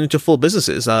people who've turned into full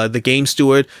businesses. The Game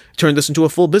Steward turned this into a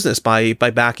full business by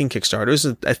backing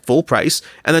Kickstarters at full price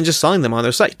and then just selling them on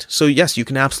their site. So yes, you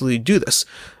can absolutely do this.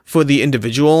 For the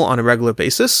individual on a regular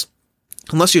basis,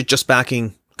 unless you're just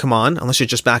backing CMON, unless you're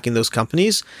just backing those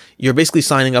companies, you're basically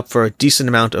signing up for a decent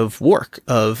amount of work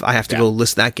of, I have to go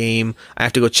list that game. I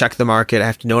have to go check the market. I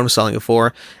have to know what I'm selling it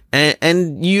for.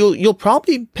 And you'll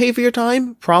probably pay for your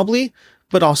time, probably,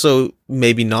 but also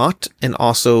maybe not. And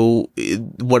also,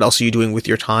 what else are you doing with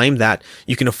your time that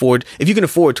you can afford? If you can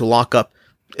afford to lock up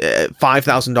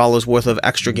 $5,000 worth of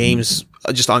extra games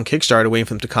just on Kickstarter waiting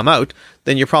for them to come out,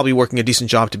 then you're probably working a decent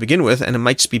job to begin with, and it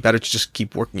might just be better to just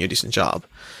keep working a decent job.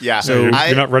 Yeah. So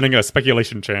you're not running a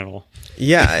speculation channel.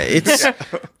 Yeah, it's.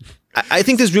 I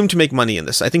think there's room to make money in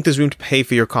this. I think there's room to pay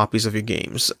for your copies of your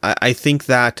games. I think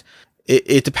that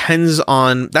it depends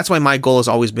on. That's why my goal has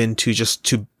always been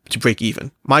to break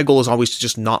even. My goal is always to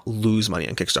just not lose money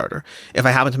on Kickstarter. If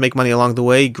I happen to make money along the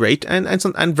way, great.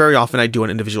 And very often I do on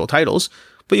individual titles,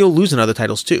 but you'll lose in other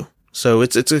titles too. So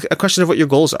it's a question of what your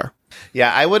goals are.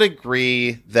 Yeah, I would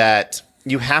agree that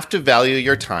you have to value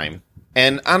your time.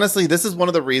 And honestly, this is one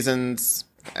of the reasons.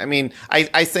 I mean,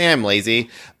 I say I'm lazy,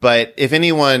 but if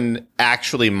anyone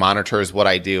actually monitors what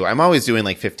I do, I'm always doing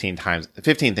like 15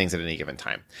 things at any given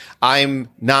time. I'm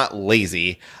not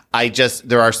lazy.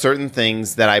 There are certain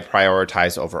things that I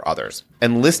prioritize over others.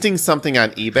 And listing something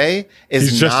on eBay is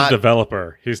He's just a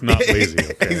developer. He's not lazy.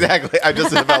 Okay? Exactly. I'm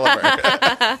just a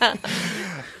developer.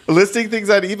 Listing things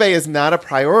on eBay is not a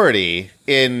priority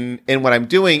in what I'm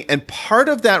doing. And part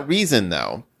of that reason,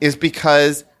 though, is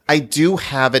because I do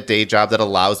have a day job that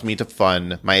allows me to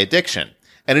fund my addiction.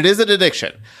 And it is an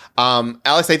addiction.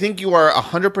 Alex, I think you are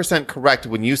 100% correct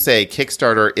when you say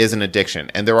Kickstarter is an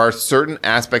addiction. And there are certain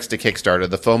aspects to Kickstarter,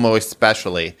 the FOMO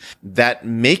especially, that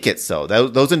make it so.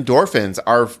 Those endorphins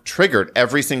are triggered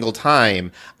every single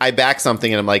time I back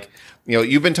something and I'm like,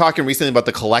 you've been talking recently about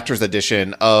the collector's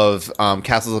edition of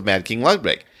Castles of Mad King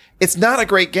Ludwig. It's not a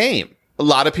great game. A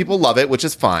lot of people love it, which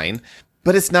is fine.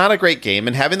 But it's not a great game,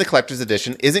 and having the collector's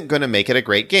edition isn't going to make it a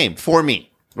great game for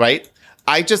me, right?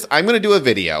 I'm going to do a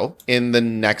video in the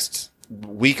next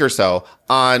week or so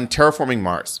on Terraforming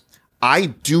Mars. I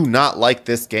do not like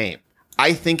this game.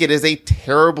 I think it is a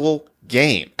terrible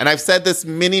game. And I've said this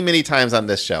many, many times on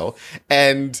this show,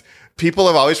 and people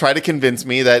have always tried to convince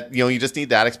me that, you just need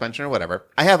that expansion or whatever.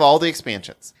 I have all the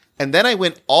expansions. And then I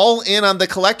went all in on the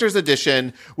collector's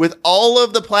edition with all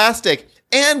of the plastic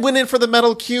and went in for the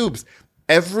metal cubes.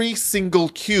 every single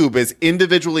cube is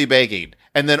individually bagged.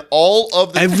 And then all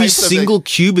of the every single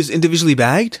cube is individually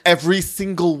bagged? Every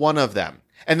single one of them.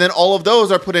 And then all of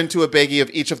those are put into a baggie of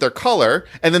each of their color,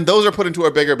 and then those are put into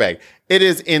a bigger bag. It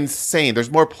is insane.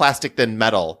 There's more plastic than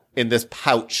metal in this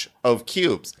pouch of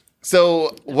cubes.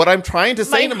 So what I'm trying to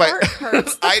say my heart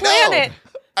hurts. The planet.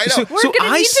 I know. We're going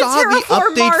to need to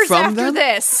terraform Mars after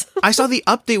this. I saw the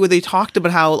update where they talked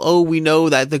about how, we know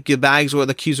that the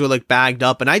cubes were like bagged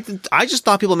up. And I just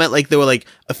thought people meant like there were like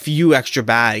a few extra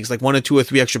bags, like 1 or 2 or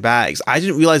 3 extra bags. I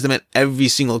didn't realize they meant every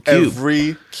single cube.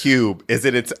 Every cube is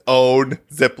in its own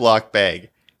Ziploc bag.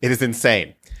 It is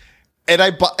insane. And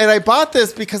I bought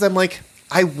this because I'm like,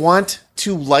 I want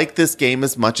to like this game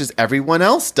as much as everyone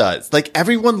else does. Like,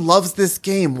 everyone loves this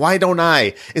game. Why don't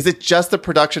I? Is it just the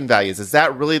production values? Is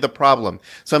that really the problem?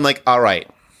 So I'm like, all right.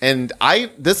 And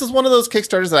this is one of those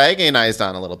Kickstarters that I agonized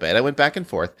on a little bit. I went back and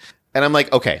forth. And I'm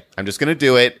like, okay, I'm just going to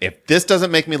do it. If this doesn't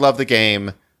make me love the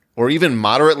game, or even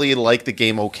moderately like the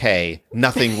game okay,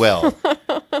 nothing will.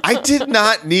 I did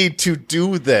not need to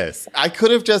do this. I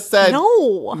could have just said,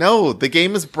 no, the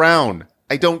game is brown.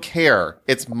 I don't care.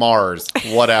 It's Mars.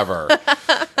 Whatever.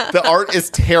 The art is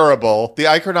terrible. The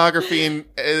iconography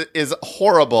is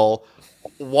horrible.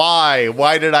 Why?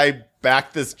 Why did I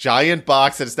back this giant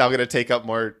box that is now going to take up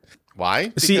more? Why?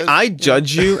 Because See, I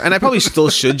judge you, and I probably still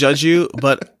should judge you,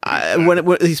 but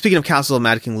when speaking of Castle of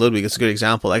Mad King Ludwig, it's a good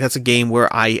example. Like, that's a game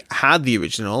where I had the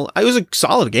original. It was a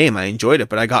solid game. I enjoyed it,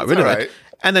 but I got rid of it.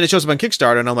 And then it shows up on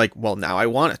Kickstarter, and I'm like, well, now I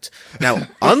want it. Now,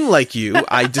 unlike you,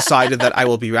 I decided that I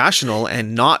will be rational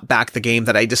and not back the game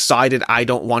that I decided I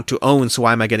don't want to own, so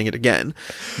why am I getting it again?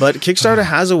 But Kickstarter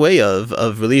has a way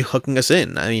of really hooking us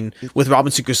in. I mean, with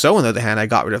Robinson Crusoe, on the other hand, I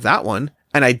got rid of that one.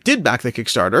 And I did back the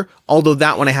Kickstarter, although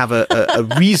that one I have a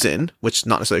reason, which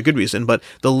not necessarily a good reason, but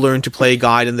the learn to play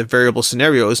guide and the variable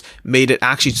scenarios made it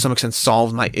actually to some extent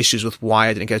solve my issues with why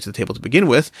I didn't get to the table to begin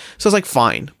with. So I was like,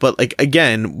 fine. But like,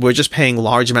 again, we're just paying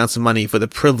large amounts of money for the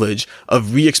privilege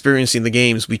of re-experiencing the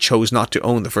games we chose not to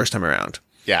own the first time around.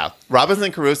 Yeah.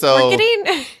 Robinson Crusoe.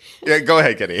 Yeah, go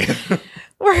ahead, Kitty.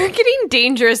 We're getting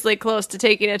dangerously close to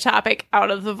taking a topic out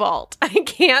of the vault. I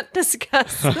can't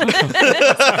discuss this.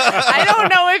 I don't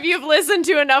know if you've listened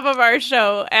to enough of our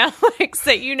show, Alex,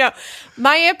 that you know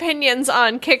my opinions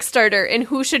on Kickstarter and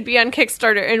who should be on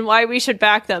Kickstarter and why we should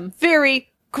back them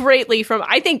vary greatly from,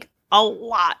 I think, a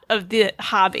lot of the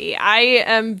hobby. I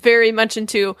am very much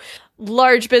into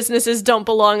large businesses don't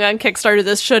belong on Kickstarter.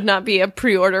 This should not be a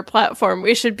pre-order platform.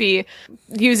 We should be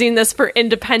using this for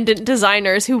independent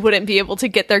designers who wouldn't be able to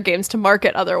get their games to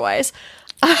market otherwise.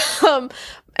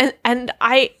 And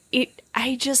I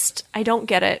don't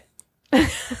get it.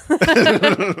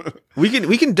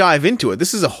 We can dive into it.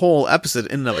 This is a whole episode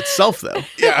in and of itself, though.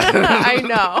 Yeah. I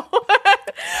know.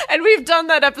 And we've done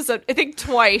that episode, I think,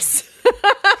 twice.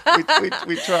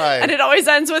 we tried. And it always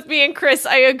ends with me and Chris,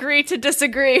 I agree to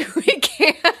disagree. We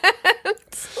can't.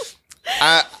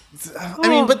 I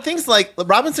mean, but things like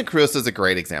Robinson Crusoe is a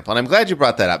great example. And I'm glad you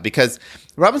brought that up because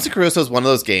Robinson Crusoe is one of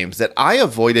those games that I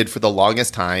avoided for the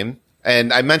longest time.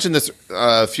 And I mentioned this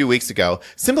a few weeks ago,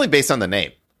 simply based on the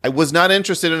name. I was not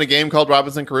interested in a game called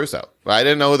Robinson Crusoe. I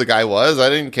didn't know who the guy was. I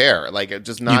didn't care. Like, it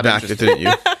just not you backed interested. It, didn't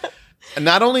you?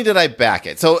 Not only did I back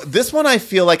it, so this one I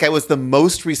feel like I was the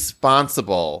most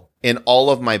responsible in all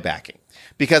of my backing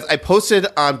because I posted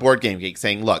on Board Game Geek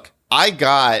saying, look, I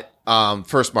got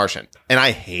First Martian and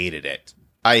I hated it.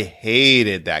 I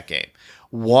hated that game.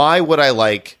 Why would I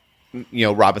like,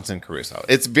 Robinson Crusoe?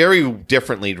 It's very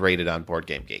differently rated on Board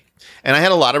Game Geek. And I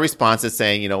had a lot of responses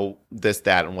saying, this,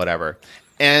 that, and whatever.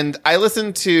 And I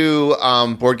listened to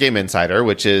Board Game Insider,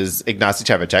 which is Ignacy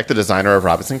Trzewiczek, the designer of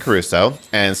Robinson Crusoe,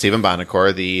 and Stephen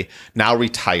Bonacore, the now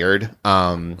retired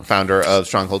founder of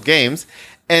Stronghold Games.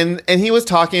 And he was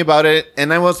talking about it,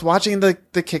 and I was watching the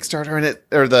Kickstarter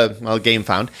the Game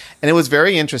Found, and it was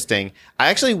very interesting. I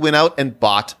actually went out and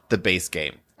bought the base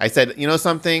game. I said,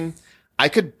 something? I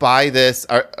could buy this,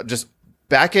 or just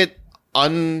back it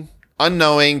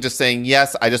unknowing, just saying,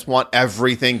 yes, I just want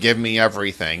everything, give me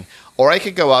everything. Or I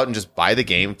could go out and just buy the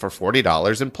game for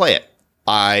 $40 and play it.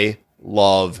 I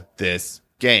love this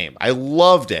game. I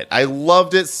loved it. I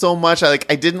loved it so much. I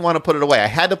didn't want to put it away. I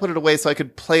had to put it away so I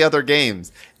could play other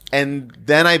games. And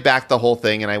then I backed the whole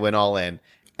thing and I went all in.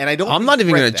 And I'm not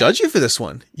even going to judge you for this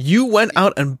one. You went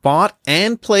out and bought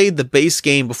and played the base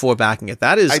game before backing it.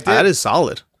 That is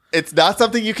solid. It's not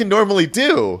something you can normally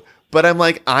do. But I'm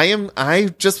like,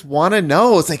 I just want to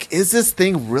know. It's like, is this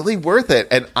thing really worth it?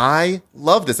 And I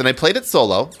love this. And I played it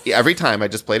solo. Every time I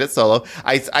just played it solo.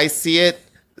 I see it.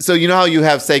 So you know how you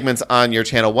have segments on your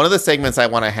channel. One of the segments I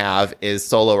want to have is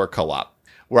solo or co-op,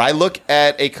 where I look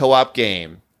at a co-op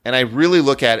game and I really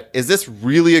look at, is this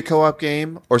really a co-op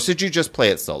game or should you just play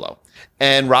it solo?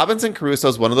 And Robinson Crusoe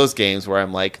is one of those games where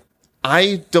I'm like,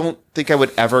 I don't think I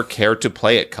would ever care to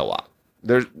play it co-op.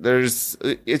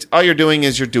 It's all you're doing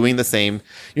is you're doing the same,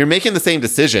 you're making the same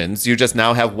decisions. You just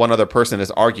now have one other person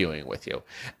is arguing with you.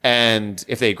 And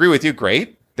if they agree with you,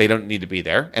 great. They don't need to be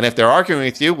there. And if they're arguing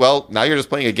with you, well, now you're just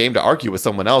playing a game to argue with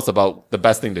someone else about the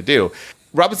best thing to do.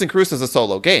 Robinson Crusoe is a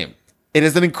solo game. It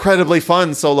is an incredibly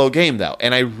fun solo game, though,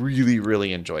 and I really,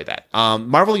 really enjoy that.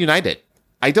 Marvel United.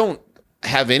 I don't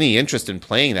have any interest in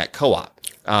playing that co-op.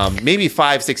 Maybe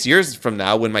 5-6 years from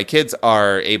now when my kids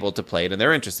are able to play it and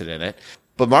they're interested in it.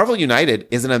 But Marvel United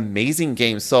is an amazing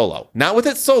game solo. Not with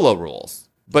its solo rules,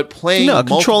 but playing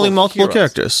controlling multiple heroes.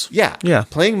 Characters. Yeah.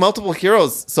 Playing multiple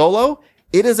heroes solo,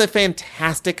 it is a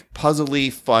fantastic, puzzly,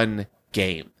 fun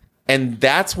game. And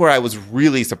that's where I was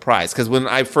really surprised. Because when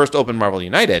I first opened Marvel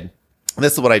United,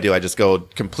 this is what I do. I just go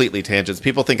completely tangents.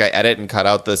 People think I edit and cut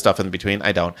out the stuff in between.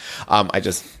 I don't. I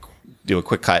just do a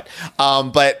quick cut.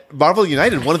 But Marvel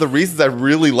United, one of the reasons I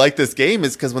really like this game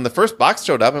is because when the first box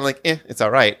showed up, I'm like, it's all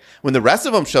right. When the rest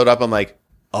of them showed up, I'm like,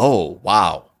 oh,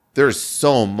 wow, there's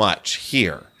so much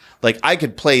here. Like, I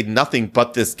could play nothing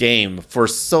but this game for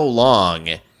so long.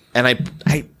 And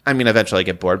I mean, eventually I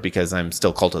get bored because I'm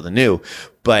still Cult of the New,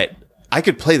 but I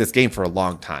could play this game for a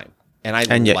long time.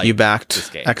 And yet you backed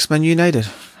X-Men United.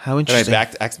 How interesting. And I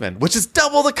backed X-Men, which is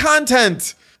double the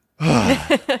content.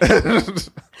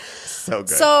 So good.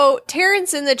 So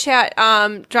Terrence in the chat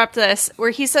dropped this where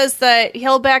he says that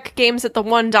he'll back games at the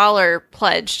 $1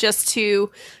 pledge just to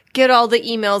get all the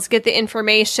emails, get the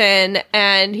information,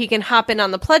 and he can hop in on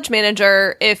the pledge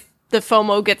manager if the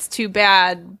FOMO gets too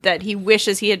bad that he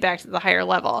wishes he had backed at the higher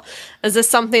level. Is this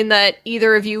something that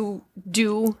either of you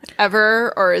do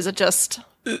ever, or is it just...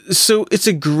 So it's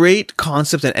a great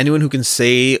concept, and anyone who can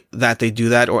say that they do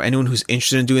that, or anyone who's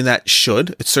interested in doing that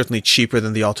should. It's certainly cheaper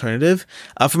than the alternative.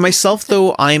 For myself,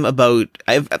 though, I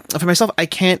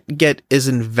can't get as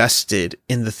invested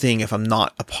in the thing if I'm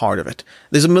not a part of it.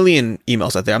 There's a million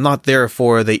emails out there. I'm not there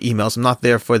for the emails. I'm not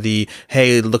there for the,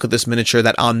 hey, look at this miniature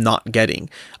that I'm not getting.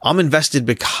 I'm invested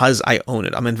because I own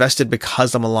it. I'm invested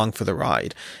because I'm along for the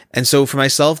ride. And so for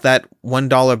myself, that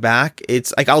 $1 back,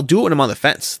 it's like, I'll do it when I'm on the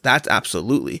fence. That's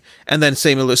absolutely. And then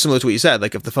similar to what you said,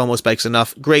 like if the FOMO spikes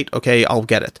enough, great, okay, I'll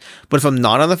get it. But if I'm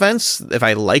not on the fence, if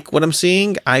I like what I'm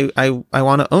seeing, I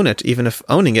want to own it, even if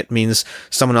owning it means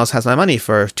someone else has my money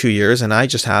for 2 years and I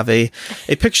just have a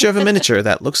picture of a miniature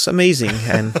that looks amazing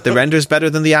and the render's better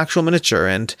than the actual miniature,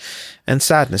 and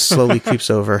sadness slowly creeps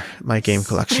over my game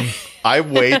collection.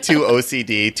 I'm way too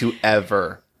OCD to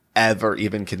ever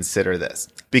even consider this,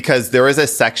 because there is a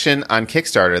section on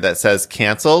Kickstarter that says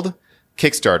canceled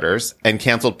Kickstarters and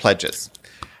canceled pledges.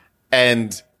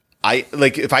 And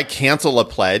if I cancel a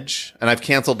pledge, and I've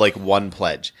canceled like one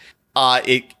pledge,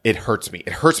 it hurts me.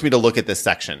 It hurts me to look at this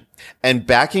section. And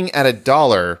backing at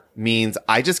 $1 means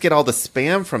I just get all the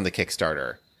spam from the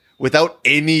Kickstarter without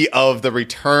any of the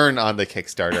return on the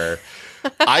Kickstarter.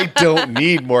 I don't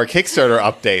need more Kickstarter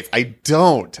updates. I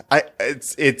don't.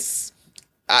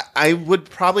 I would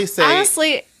probably say,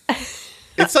 honestly,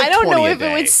 it's like I don't know $20 a if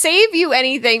day. it would save you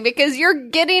anything, because you're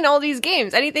getting all these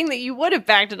games. Anything that you would have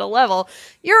backed at a level,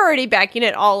 you're already backing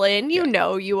it all in. You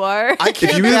know you are. If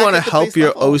you really want to help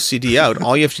your OCD out,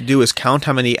 all you have to do is count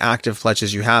how many active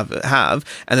pledges you have,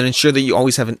 and then ensure that you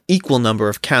always have an equal number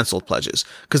of canceled pledges,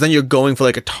 because then you're going for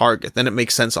like a target. Then it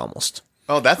makes sense almost.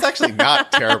 Oh, that's actually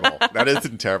not terrible. That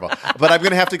isn't terrible. But I'm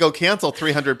going to have to go cancel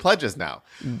 300 pledges now.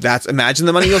 Imagine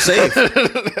the money you'll save.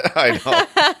 I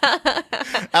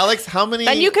know. Alex, how many?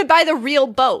 Then you could buy the real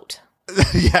boat.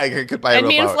 Yeah, you could buy a real boat. And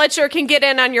me and Fletcher can get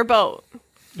in on your boat.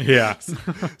 Yeah.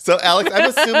 So, Alex, I'm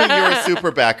assuming you're a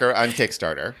super backer on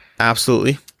Kickstarter.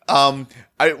 Absolutely.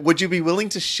 Would you be willing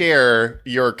to share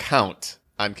your count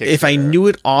on Kickstarter? If I knew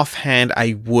it offhand,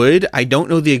 I would. I don't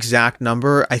know the exact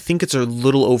number. I think it's a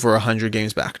little over 100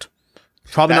 games backed.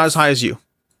 Probably not as high as you.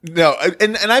 No,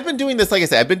 and I've been doing this, like I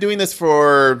said, I've been doing this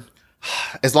for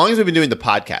as long as we've been doing the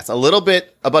podcast. A little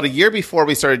bit, about a year before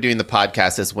we started doing the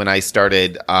podcast is when I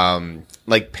started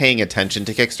paying attention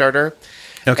to Kickstarter.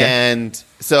 Okay. And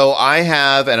so I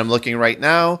have, and I'm looking right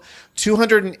now,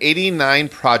 289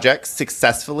 projects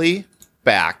successfully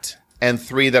backed, and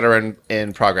 3 that are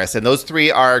in progress. And those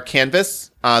 3 are Canvas,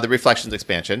 the Reflections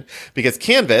expansion, because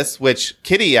Canvas, which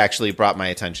Kitty actually brought my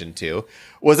attention to,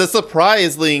 was a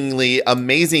surprisingly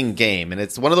amazing game. And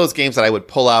it's one of those games that I would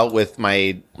pull out with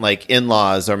my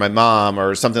in-laws or my mom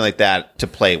or something like that to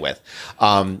play with.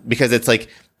 Because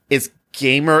it's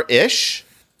gamer-ish,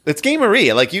 It's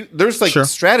gamery. Like there's like Sure.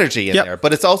 strategy in there,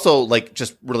 but it's also like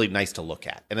just really nice to look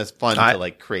at, and it's fun to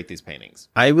like create these paintings.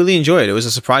 I really enjoyed it. It was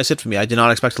a surprise hit for me. I did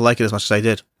not expect to like it as much as I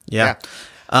did. Yeah.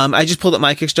 I just pulled up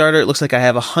my Kickstarter. It looks like I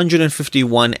have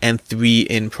 151 and 3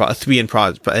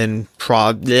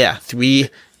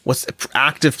 what's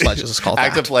active pledges? Let's call it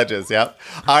Active pledges. Yeah.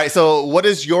 All right. So what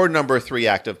is your number 3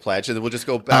 active pledge? And then we'll just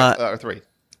go back 3.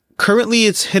 Currently,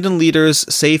 it's Hidden Leaders,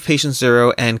 Save Patient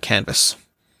Zero, and Canvas.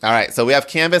 All right, so we have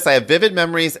Canvas, I have Vivid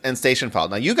Memories, and Station Fall.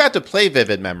 Now, you got to play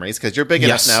Vivid Memories because you're big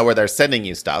enough now where they're sending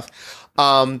you stuff.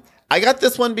 I got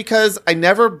this one because I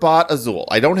never bought Azul.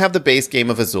 I don't have the base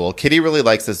game of Azul. Kitty really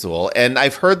likes Azul, and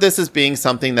I've heard this as being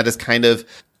something that is kind of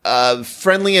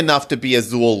friendly enough to be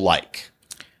Azul-like.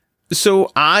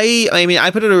 So I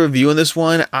put out a review on this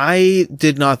one. I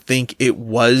did not think it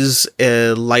was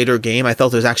a lighter game. I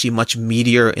felt it was actually much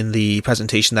meatier in the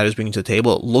presentation that I was bringing to the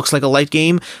table. It looks like a light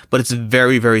game, but it's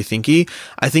very, very thinky.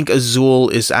 I think Azul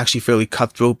is actually fairly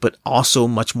cutthroat, but also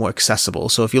much more accessible.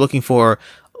 So if you're looking for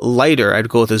lighter, I'd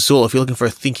go with Azul. If you're looking for a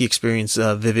thinky experience,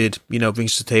 Vivid,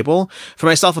 brings to the table. For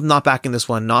myself, I'm not backing this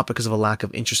one, not because of a lack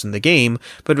of interest in the game,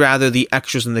 but rather the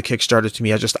extras in the Kickstarter to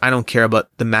me. I don't care about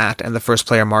the mat and the first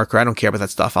player marker. I don't care about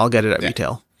that stuff. I'll get it at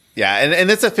retail. Yeah,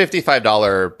 and it's a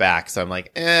 $55 back, so I'm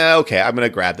like, okay, I'm going to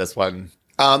grab this one.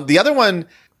 The other one,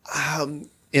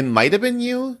 it might have been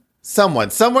you.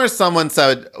 Someone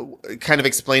said, kind of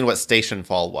explain what Station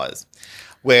Fall was,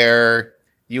 where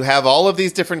you have all of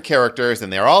these different characters,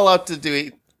 and they're all out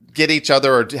to get each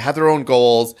other or have their own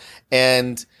goals.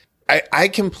 And I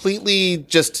completely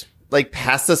just like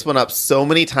passed this one up so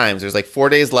many times. There's like 4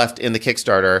 days left in the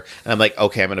Kickstarter, and I'm like,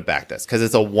 okay, I'm going to back this because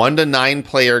it's a 1 to 9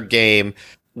 player game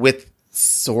with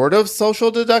sort of social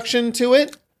deduction to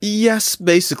it. Yes,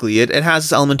 basically. It has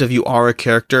this element of you are a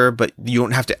character, but you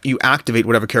don't have to, you activate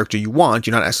whatever character you want.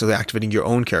 You're not necessarily activating your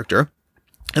own character.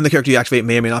 And the character you activate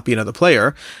may or may not be another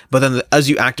player, but then as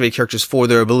you activate characters for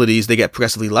their abilities, they get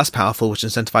progressively less powerful, which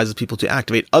incentivizes people to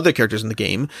activate other characters in the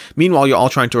game. Meanwhile, you're all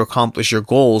trying to accomplish your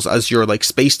goals as your like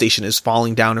space station is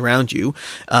falling down around you.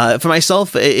 For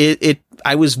myself,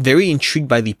 I was very intrigued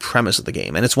by the premise of the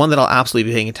game, and it's one that I'll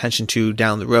absolutely be paying attention to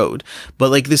down the road.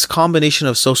 But like this combination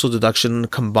of social deduction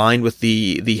combined with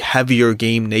the heavier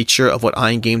game nature of what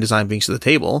Iron Game Design brings to the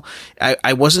table,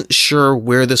 I wasn't sure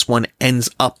where this one ends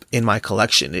up in my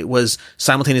collection. It was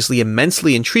simultaneously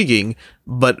immensely intriguing,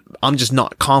 but I'm just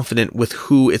not confident with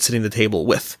who it's sitting at the table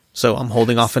with. So I'm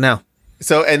holding off for now.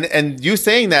 So, and you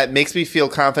saying that makes me feel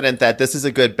confident that this is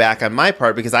a good back on my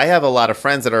part, because I have a lot of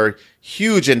friends that are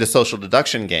huge into social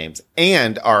deduction games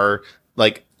and are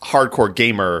like hardcore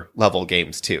gamer level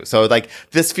games too. So like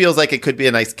this feels like it could be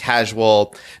a nice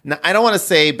casual, I don't want to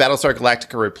say Battlestar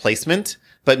Galactica replacement,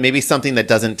 but maybe something that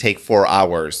doesn't take 4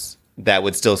 hours that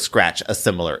would still scratch a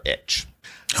similar itch.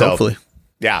 So, hopefully.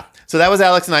 Yeah. So that was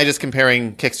Alex and I just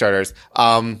comparing Kickstarters.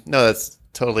 No, that's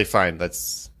totally fine.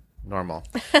 That's normal.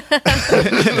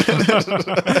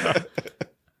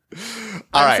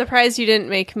 I'm surprised you didn't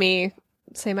make me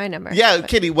say my number. Yeah, but.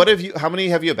 Kitty, how many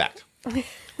have you backed?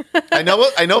 I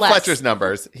know Fletcher's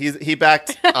numbers. He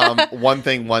backed one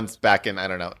thing once back in, I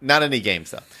don't know, not any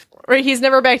games though. Right, he's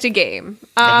never backed a game.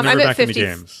 I'm at 50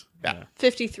 games. Yeah.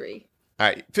 53. All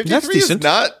right. 53 is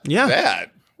not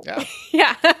bad. Yeah.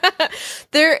 Yeah.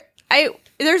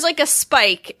 There's like a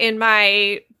spike in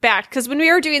my back because when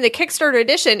we were doing the Kickstarter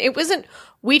edition, it wasn't,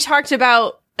 we talked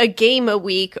about a game a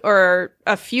week or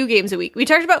a few games a week. We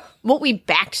talked about what we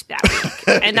backed that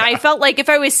week. And I felt like if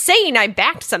I was saying I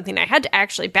backed something, I had to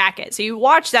actually back it. So you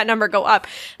watch that number go up,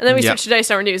 and then we switch to Dice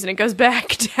Tower News and it goes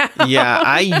back down. Yeah,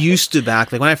 I used to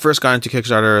back, like when I first got into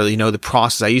Kickstarter, the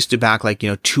process, I used to back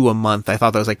 2 a month. I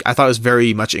thought it was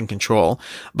very much in control.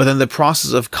 But then the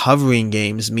process of covering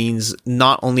games means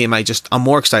not only I'm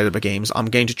more excited about games, I'm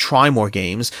getting to try more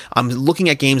games. I'm looking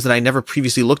at games that I never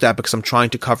previously looked at because I'm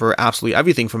trying to cover absolutely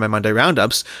everything for my Monday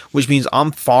roundups, which means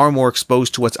I'm far more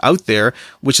exposed to what's out there,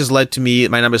 which has led to me,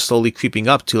 my numbers slowly creeping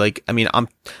up to it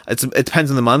depends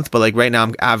on the month, but right now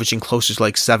I'm averaging closer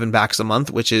to 7 backs a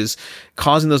month, which is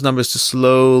causing those numbers to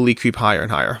slowly creep higher and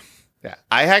higher. Yeah.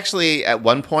 I actually, at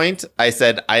one point, I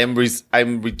said, I'm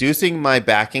reducing my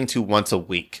backing to once a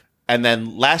week. And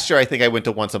then last year, I think I went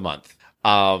to once a month.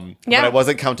 But I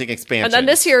wasn't counting expansion. And then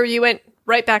this year you went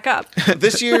right back up.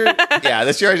 This year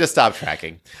I just stopped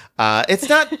tracking. It's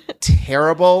not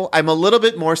terrible. I'm a little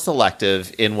bit more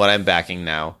selective in what I'm backing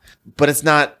now, but it's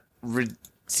not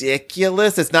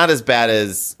ridiculous. It's not as bad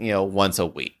as, once a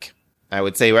week. I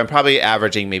would say I'm probably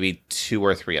averaging maybe 2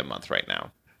 or 3 a month right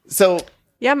now. So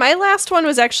yeah, my last one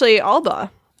was actually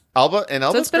Alba. Alba? And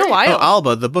Alba's so it's been a while. Oh,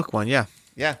 Alba, the book one, yeah.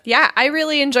 Yeah. Yeah, I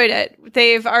really enjoyed it.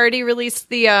 They've already released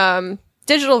the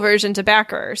digital version to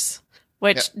backers,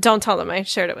 which don't tell them I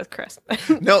shared it with Chris.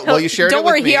 No, well, you shared it with me. Don't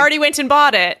worry, he already went and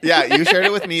bought it. Yeah, you shared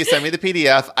it with me. You sent me the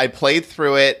PDF. I played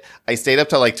through it. I stayed up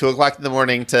till like 2:00 in the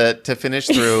morning to finish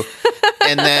through.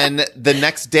 And then the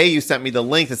next day you sent me the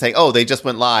link to say, oh, they just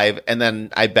went live. And then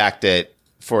I backed it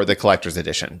for the collector's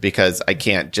edition because I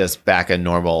can't just back a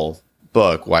normal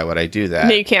book. Why would I do that?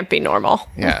 No, you can't be normal.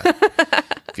 Yeah.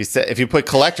 If you put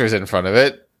collectors in front of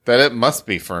it, then it must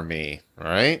be for me,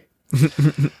 right?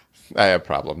 I have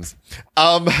problems.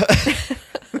 All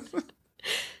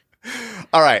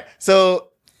right. So,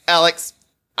 Alex,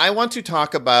 I want to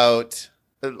talk about.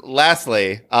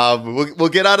 Lastly, we'll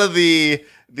get out of the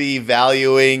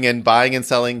valuing and buying and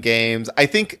selling games. I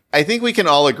think we can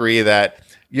all agree that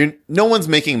no one's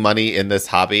making money in this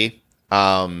hobby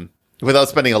without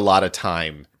spending a lot of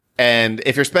time. And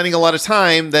if you're spending a lot of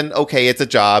time, then okay, it's a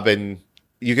job and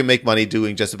you can make money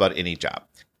doing just about any job.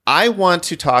 I want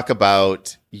to talk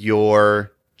about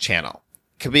your channel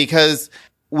because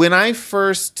when I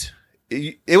first,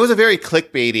 it was a very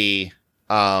clickbaity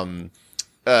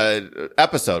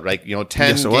episode, right?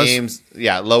 10 games,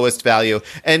 lowest value,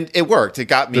 and it worked. It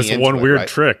got me this into one it, weird right?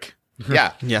 trick.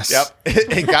 Yeah. Yes. Yep.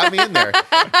 It got me in there.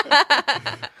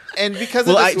 And because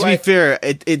of this, to be fair,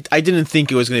 I didn't think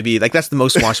it was going to be like that's the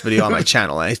most watched video on my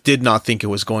channel. I did not think it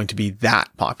was going to be that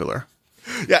popular.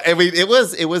 Yeah, I mean, it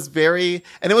was very,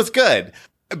 and it was good.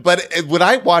 But when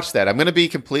I watched that, I'm going to be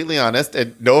completely honest,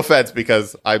 and no offense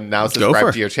because I'm now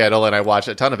subscribed to your channel and I watch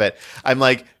a ton of it. I'm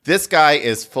like, this guy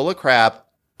is full of crap.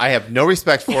 I have no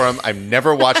respect for him. I'm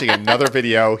never watching another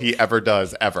video he ever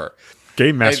does, ever.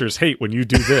 Game masters hate when you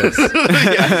do this.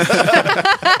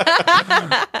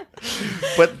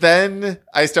 But then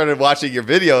I started watching your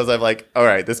videos. I'm like, all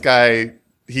right, this guy,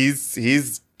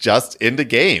 he's just into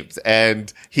games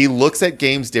and he looks at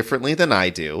games differently than I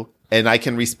do. And I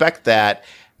can respect that.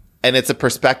 And it's a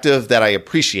perspective that I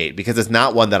appreciate because it's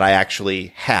not one that I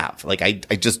actually have. Like, I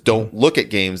just don't look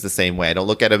at games the same way. I don't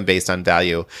look at them based on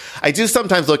value. I do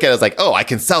sometimes look at it as like, oh, I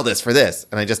can sell this for this.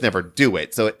 And I just never do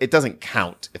it. So it doesn't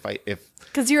count if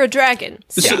because you're a dragon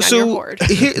sitting on your hoard.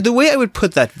 The way I would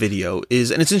put that video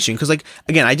is, and it's interesting because, like,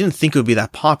 again, I didn't think it would be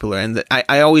that popular, and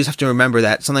I always have to remember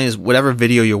that sometimes whatever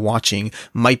video you're watching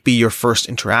might be your first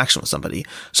interaction with somebody.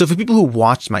 So for people who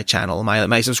watched my channel,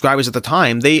 my subscribers at the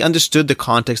time, they understood the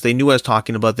context, they knew what I was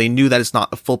talking about, they knew that it's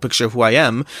not a full picture of who I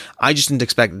am. I just didn't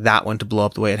expect that one to blow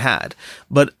up the way it had.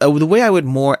 But the way I would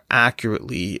more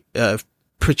accurately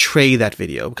portray that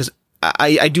video, because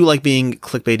I do like being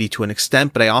clickbaity to an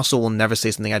extent, but I also will never say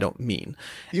something I don't mean.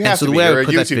 You have to be. You're a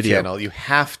YouTube channel. You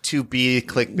have to be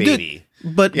clickbaity.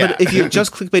 But if you're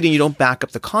just clickbaiting and you don't back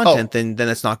up the content, then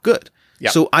it's not good.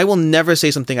 Yep. So I will never say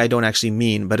something I don't actually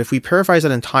mean. But if we paraphrase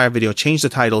that entire video, change the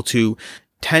title to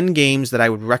 10 games that I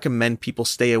would recommend people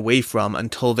stay away from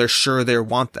until they're sure they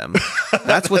want them.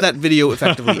 That's what that video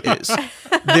effectively is.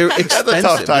 They're expensive. That's a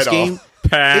tough title. This game,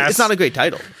 it's not a great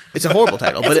title. It's a horrible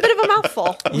title. It's a bit of a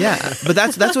mouthful. Yeah, but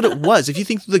that's what it was. If you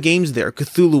think through the games there,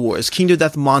 Cthulhu Wars, Kingdom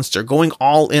Death Monster, going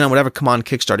all in on whatever come on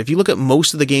Kickstarter. If you look at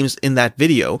most of the games in that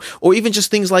video, or even just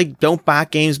things like don't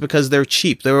back games because they're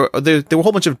cheap. There were a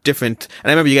whole bunch of different, and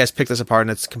I remember you guys picked this apart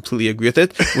and it's completely agree with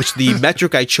it, which the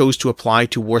metric I chose to apply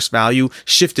to worst value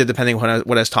shifted depending on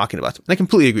what I was talking about. And I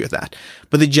completely agree with that.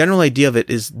 But the general idea of it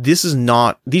is these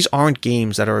aren't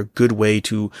games that are a good way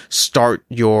to start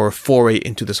your foray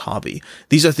into this hobby.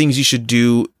 These are things you should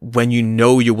do when you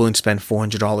know you're willing to spend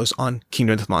 $400 on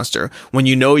Kingdom Death Monster, when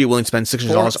you know you're willing to spend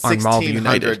 $600 on Marvel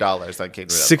United, $1,600 on Kingdom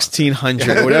Death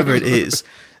 $1,600 or whatever it is.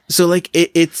 So like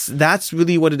that's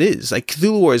really what it is. Like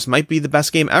Cthulhu Wars might be the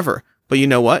best game ever, but you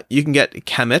know what? You can get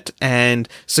Kemet and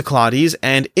Cyclades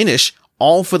and Inish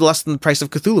all for less than the price of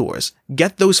Cthulhu Wars.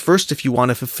 Get those first if you want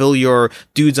to fulfill your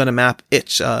dudes on a map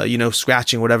itch,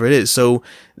 scratching, whatever it is. So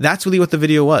that's really what the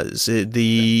video was.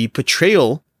 The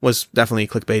portrayal was definitely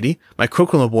clickbaity. My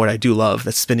Crokinole board I do love,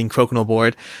 that spinning Crokinole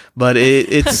board, but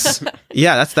it's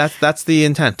yeah, that's the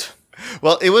intent.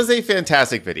 Well, it was a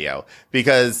fantastic video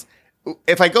because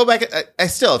if I go back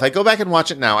and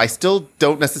watch it now, I still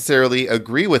don't necessarily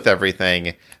agree with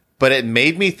everything, but it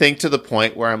made me think to the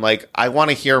point where I'm like, I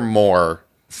want to hear more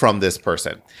from this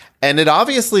person. And it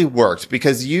obviously worked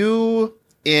because you,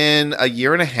 in a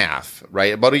year and a half,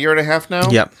 right? About a year and a half now?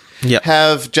 Yep.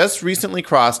 Have just recently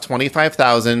crossed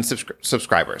 25,000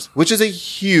 subscribers, which is a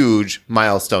huge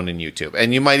milestone in YouTube.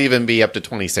 And you might even be up to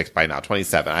 26 by now,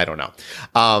 27, I don't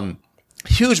know.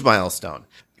 Huge milestone.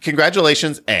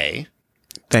 Congratulations, A.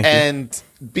 Thank you. And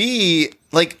B,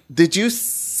 like, did you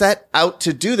set out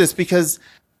to do this because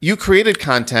you created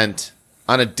content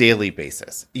on a daily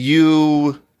basis.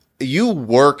 You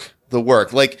work the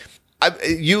work. Like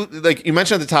you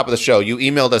mentioned at the top of the show, you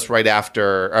emailed us right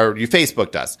after, or you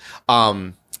Facebooked us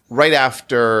right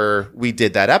after we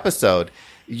did that episode.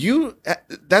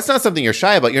 That's not something you're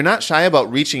shy about. You're not shy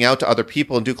about reaching out to other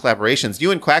people and do collaborations.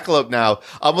 You and Quackalope now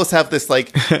almost have this,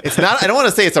 like, it's not, I don't want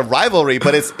to say it's a rivalry,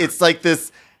 but it's like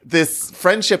this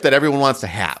friendship that everyone wants to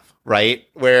have, right?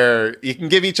 Where you can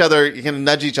you can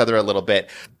nudge each other a little bit,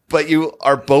 but you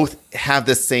are both have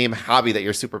this same hobby that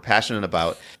you're super passionate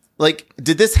about. Like,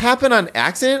 did this happen on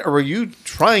accident, or were you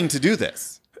trying to do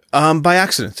this? By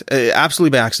accident,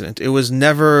 absolutely by accident. It was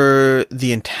never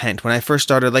the intent. When I first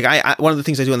started, like I one of the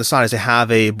things I do on the side is I have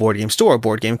a board game store,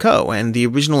 Board Game Co. And the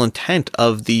original intent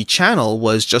of the channel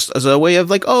was just as a way of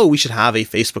like, oh, we should have a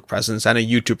Facebook presence and a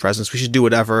YouTube presence. We should do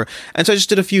whatever. And so I just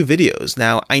did a few videos.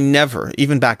 Now,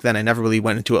 even back then, I never really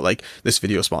went into it like this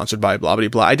video sponsored by blah, blah,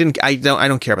 blah. I don't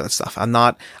care about that stuff. If I'm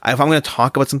going to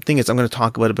talk about something, I'm going to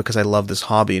talk about it because I love this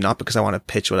hobby, not because I want to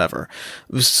pitch whatever.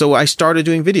 So I started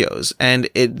doing videos, and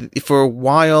for a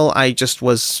while, I just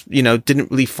was,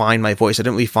 didn't really find my voice. I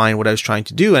didn't really find what I was trying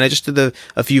to do. And I just did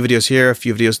a few videos here, a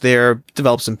few videos there,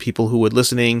 developed some people who were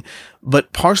listening,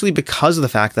 but partially because of the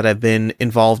fact that I've been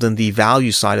involved in the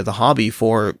value side of the hobby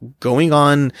for going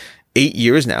on 8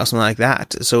 years now, something like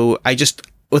that. So I just,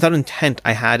 without intent,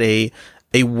 I had a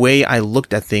way I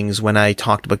looked at things when I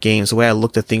talked about games, the way I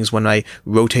looked at things when I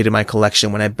rotated my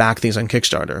collection, when I backed things on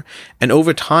Kickstarter. And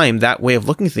over time, that way of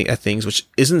looking at things, which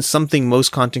isn't something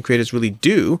most content creators really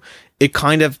do, it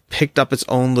kind of picked up its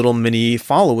own little mini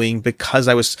following because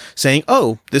I was saying,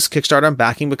 oh, this Kickstarter I'm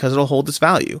backing because it'll hold its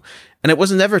value. And it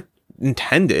wasn't never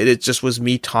intended. It just was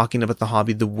me talking about the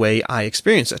hobby the way I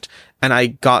experience it. And I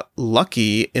got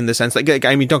lucky in the sense that, don't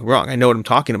get me wrong, I know what I'm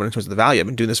talking about in terms of the value. I've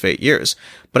been doing this for 8 years,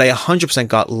 but I 100%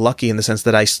 got lucky in the sense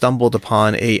that I stumbled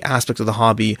upon a aspect of the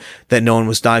hobby that no one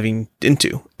was diving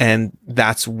into. And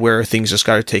that's where things just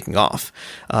started taking off.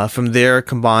 From there,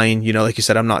 combined, like you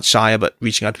said, I'm not shy about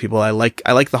reaching out to people. I like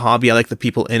the hobby. I like the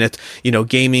people in it.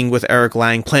 Gaming with Eric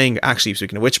Lang, actually,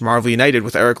 speaking of which, Marvel United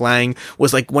with Eric Lang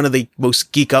was like one of the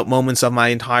most geek out moments of my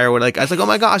entire, I was like, oh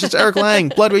my gosh, it's Eric Lang.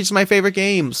 Blood Rage is my favorite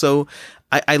game. So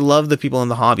I love the people in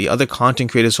the hobby, other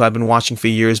content creators who I've been watching for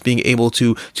years, being able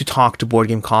to talk to Board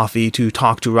Game Coffee, to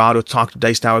talk to Rado, to talk to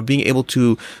Dice Tower, being able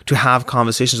to have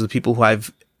conversations with people who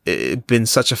I've been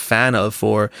such a fan of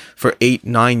for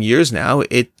 8-9 years now.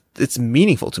 It's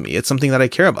meaningful to me. It's something that I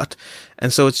care about.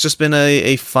 And so it's just been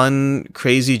a fun,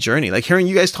 crazy journey. Like hearing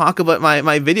you guys talk about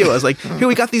my video, I was like, here,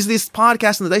 we got these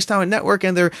podcasts on the Dice Tower Network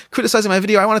and they're criticizing my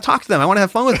video. I want to talk to them. I want to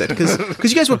have fun with it because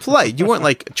you guys were polite. You weren't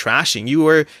like trashing. You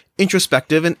were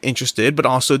introspective and interested, but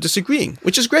also disagreeing,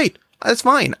 which is great. That's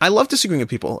fine. I love disagreeing with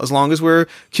people as long as we're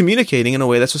communicating in a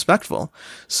way that's respectful.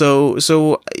 So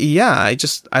yeah,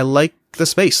 I like the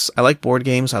space. I like board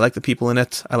games. I like the people in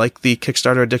it. I like the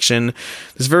Kickstarter addiction.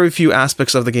 There's very few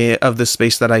aspects of this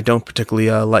space that I don't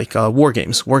particularly like. War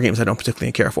games I don't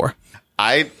particularly care for.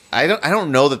 I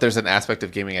don't know that there's an aspect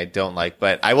of gaming I don't like,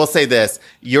 but I will say this: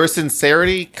 your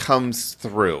sincerity comes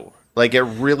through. Like it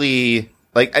really.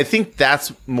 Like, I think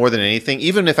that's more than anything,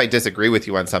 even if I disagree with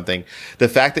you on something, the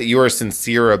fact that you are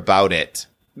sincere about it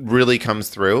really comes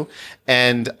through.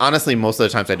 And honestly, most of the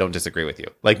times I don't disagree with you.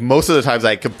 Like, most of the times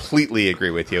I completely agree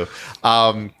with you.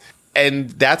 And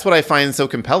that's what I find so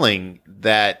compelling,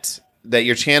 that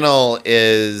your channel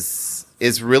is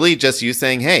really just you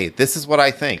saying, hey, this is what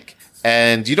I think.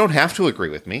 And you don't have to agree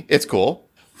with me. It's cool.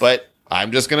 But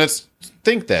I'm just going to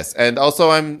think this. And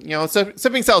also I'm,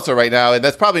 sipping seltzer right now, and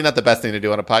that's probably not the best thing to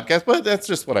do on a podcast, but that's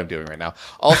just what I'm doing right now.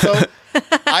 Also,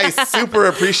 I super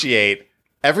appreciate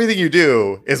everything you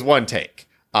do is one take.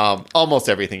 Almost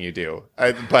everything you do.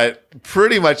 But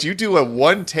pretty much you do a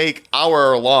one take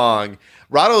hour long.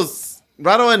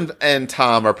 Rado and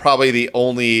Tom are probably the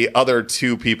only other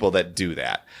two people that do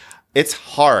that. It's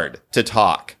hard to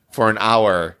talk for an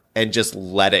hour and just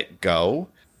let it go.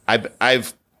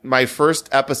 I've my first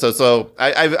episode, so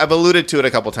I've alluded to it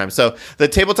a couple times. So the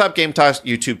Tabletop Game Talk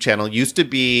YouTube channel used to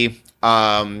be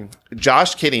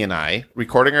Josh, Kitty, and I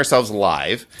recording ourselves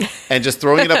live and just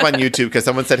throwing it up on YouTube because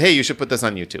someone said, hey, you should put this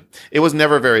on YouTube. It was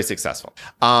never very successful.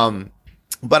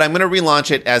 But I'm going to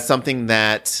relaunch it as something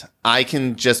that I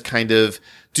can just kind of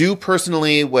do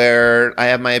personally, where I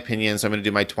have my opinions. So I'm going to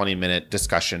do my 20-minute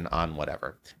discussion on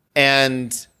whatever.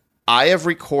 And I have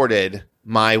recorded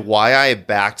my why I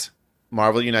backed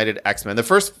Marvel United X-Men. The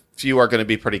first few are going to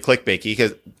be pretty clickbaity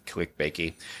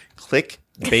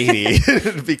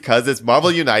because it's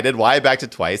Marvel United. Why I backed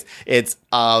it twice. It's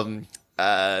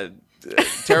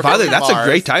By the way, that's a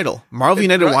great title. Marvel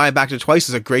United Why I Backed It Twice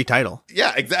is a great title.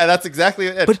 Yeah, that's exactly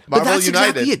it. But Marvel that's United.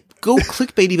 exactly it. Go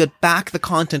clickbaity, but back the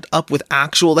content up with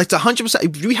actual. That's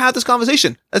 100%. We had this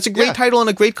conversation. That's a great title and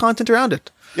a great content around it.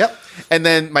 Yep. And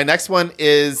then my next one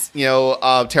is,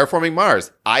 Terraforming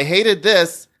Mars. I hated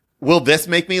this. Will this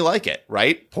make me like it?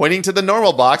 Right? Pointing to the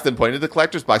normal box and pointing to the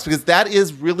collector's box, because that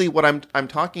is really what I'm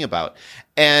talking about.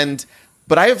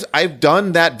 But I've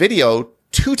done that video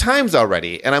 2 times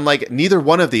already, and I'm like, neither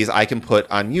one of these I can put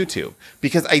on YouTube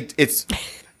because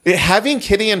having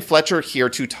Kitty and Fletcher here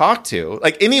to talk to,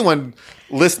 like anyone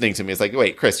listening to me is like,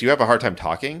 wait, Chris, you have a hard time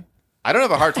talking? I don't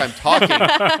have a hard time talking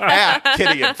at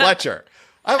Kitty and Fletcher.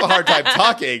 I have a hard time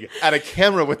talking at a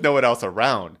camera with no one else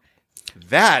around.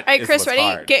 That all right, Chris, ready?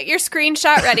 Hard. Get your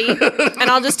screenshot ready, and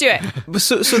I'll just do it.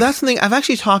 So that's the thing. I've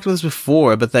actually talked about this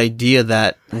before, but the idea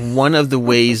that one of the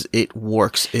ways it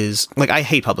works is, like, I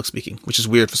hate public speaking, which is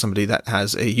weird for somebody that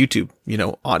has a YouTube,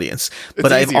 audience.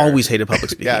 But I've always hated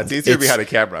public speaking. Yeah, it's easier behind a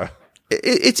camera.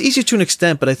 It's easier to an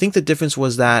extent, but I think the difference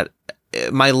was that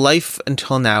my life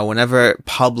until now, whenever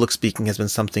public speaking has been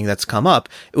something that's come up,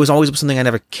 it was always something I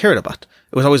never cared about.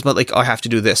 It was always about, like, I have to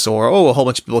do this, or, a whole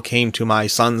bunch of people came to my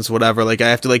son's, whatever, like, I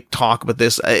have to, like, talk about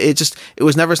this. It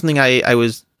was never something I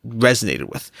was resonated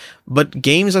with. But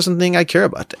games are something I care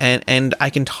about, and I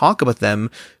can talk about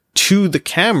them to the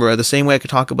camera the same way I could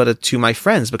talk about it to my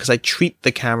friends, because I treat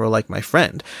the camera like my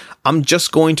friend. I'm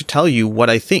just going to tell you what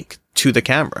I think to the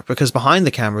camera, because behind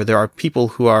the camera, there are people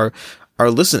who are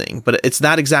listening, but it's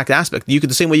that exact aspect. You could,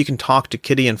 the same way you can talk to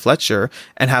Kitty and Fletcher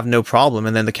and have no problem,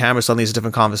 and then the camera suddenly is a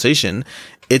different conversation.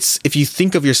 It's, if you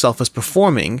think of yourself as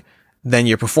performing, then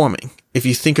you're performing. If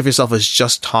you think of yourself as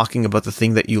just talking about the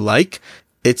thing that you like,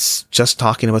 it's just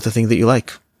talking about the thing that you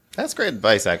like. That's great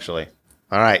advice, actually.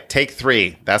 All right, take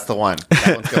 3. That's the one.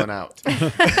 That one's going out.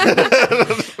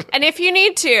 And if you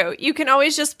need to, you can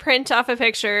always just print off a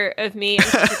picture of me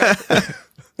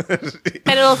and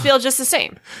it'll feel just the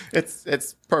same.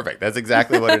 It's perfect. That's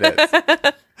exactly what it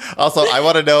is. Also, I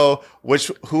want to know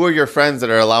who are your friends that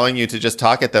are allowing you to just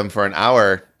talk at them for an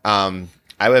hour.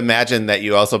 I would imagine that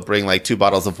you also bring like 2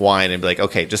 bottles of wine and be like,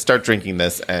 okay, just start drinking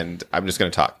this, and I'm just going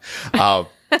to talk.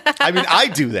 I mean, I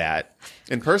do that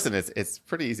in person. It's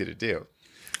pretty easy to do.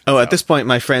 Oh, at this point,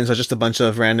 my friends are just a bunch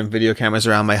of random video cameras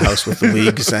around my house with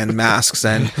wigs and masks,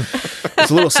 and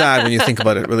it's a little sad when you think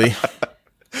about it, really.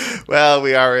 Well,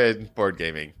 we are in board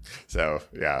gaming, so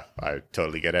yeah, I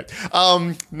totally get it.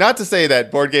 Not to say that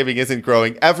board gaming isn't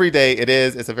growing every day. It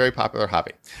is. It's a very popular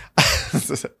hobby.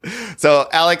 So,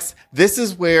 Alex, this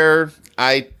is where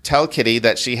I tell Kitty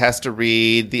that she has to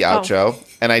read the outro,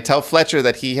 and I tell Fletcher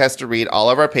that he has to read all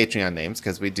of our Patreon names,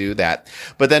 because we do that.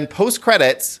 But then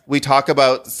post-credits, we talk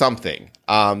about something,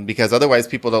 because otherwise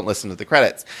people don't listen to the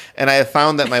credits. And I have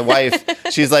found that my wife,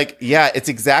 she's like, yeah, it's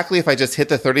exactly if I just hit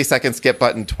the 30-second skip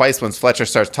button twice once Fletcher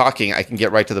starts talking, I can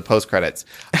get right to the post-credits.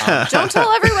 Don't tell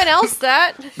everyone else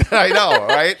that. I know,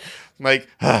 right? Like,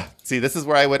 see, this is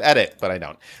where I would edit, but I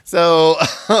don't. So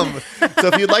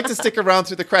if you'd like to stick around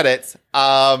through the credits,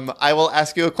 I will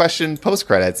ask you a question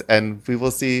post-credits, and we will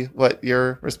see what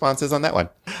your response is on that one.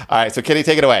 All right, so Kitty,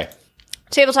 take it away.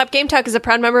 Tabletop Game Talk is a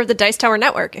proud member of the Dice Tower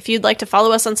Network. If you'd like to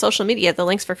follow us on social media, the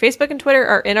links for Facebook and Twitter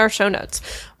are in our show notes.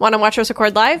 Want to watch us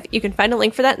record live? You can find a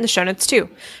link for that in the show notes too.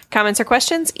 Comments or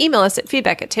questions? Email us at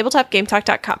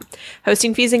feedback@tabletopgametalk.com.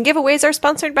 Hosting fees and giveaways are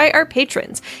sponsored by our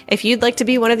patrons. If you'd like to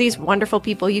be one of these wonderful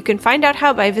people, you can find out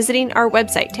how by visiting our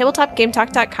website,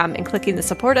 tabletopgametalk.com, and clicking the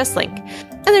Support Us link.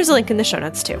 And there's a link in the show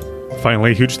notes too.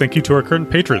 Finally, a huge thank you to our current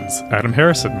patrons: Adam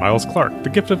Harrison, Miles Clark, The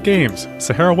Gift of Games,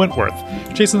 Sahara Wentworth,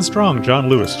 Jason Strong, John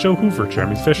Lewis, Joe Hoover,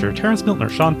 Jeremy Fisher, Terrence Miltner,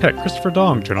 Sean Peck, Christopher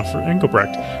Dong, Jennifer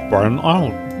Engelbrecht, Brian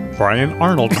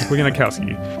Arnold, Michael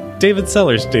Yanikowski, David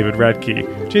Sellers, David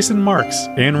Radke, Jason Marks,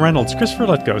 Ann Reynolds, Christopher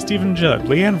Letko, Stephen Judd,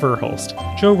 Leanne Verhulst,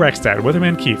 Joe Rexstad,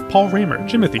 Weatherman Keefe, Paul Raymer,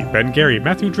 Jimothy, Ben Gary,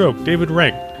 Matthew Droke, David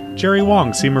Rank, Jerry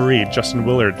Wong, C. Marie, Justin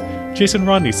Willard, Jason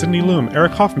Rodney, Sidney Loom,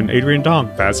 Eric Hoffman, Adrian Dong,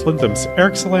 Baz Flinthams,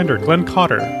 Eric Salander, Glenn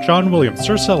Cotter, John Williams,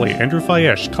 Sir Sully, Andrew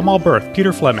Fayesh, Kamal Berth,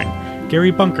 Peter Fleming, Gary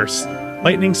Bunkers,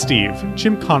 Lightning Steve,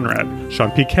 Jim Conrad,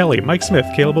 Sean P. Kelly, Mike Smith,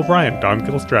 Caleb O'Brien, Don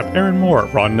Gilstrap, Aaron Moore,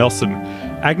 Ron Nelson,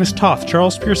 Agnes Toth,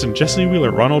 Charles Pearson, Jesse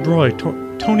Wheeler, Ronald Roy,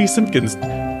 Tony Simpkins,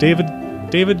 David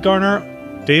Garner,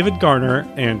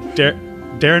 and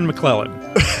Darren McClellan.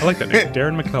 I like that name,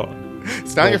 Darren McClellan.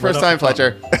 It's not your first time,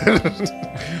 Fletcher.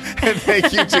 And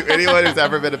thank you to anyone who's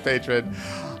ever been a patron.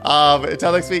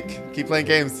 Until next week, keep playing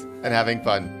games and having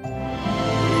fun.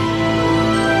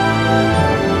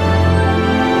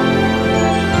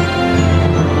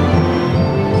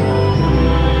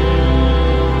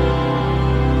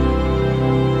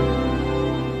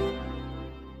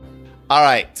 All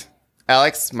right,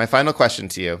 Alex, my final question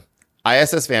to you.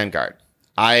 ISS Vanguard.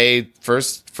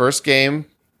 First game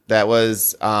that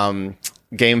was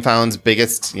GameFound's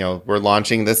biggest, we're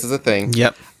launching this as a thing.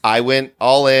 Yep. I went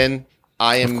all in.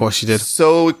 I am of course you did.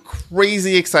 So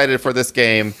crazy excited for this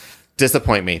game.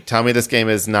 Disappoint me. Tell me this game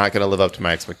is not going to live up to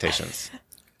my expectations.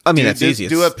 I mean, that's easy.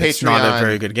 Do a Patreon. It's not a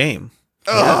very good game.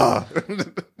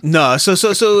 No,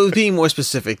 so being more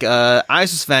specific,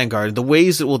 ISS Vanguard, the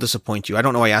ways it will disappoint you. I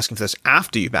don't know why you're asking for this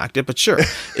after you backed it, but sure,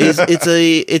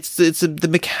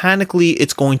 mechanically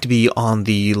it's going to be on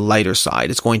the lighter side.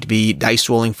 It's going to be dice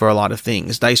rolling for a lot of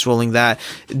things, dice rolling that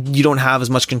you don't have as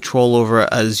much control over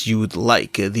as you'd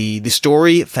like. The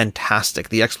story, fantastic.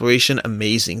 The exploration,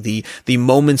 amazing. The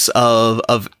moments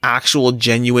of actual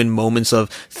genuine moments of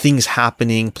things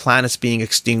happening, planets being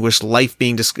extinguished, life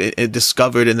being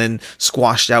discovered and then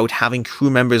squashed out, having crew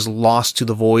members lost to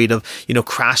the void of,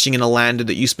 crashing in a lander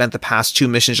that you spent the past 2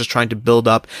 missions just trying to build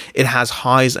up. It has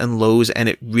highs and lows, and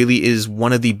it really is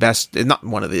it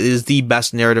is the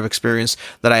best narrative experience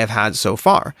that I have had so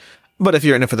far. But if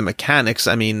you're in it for the mechanics,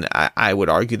 I mean, I would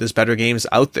argue there's better games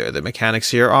out there. The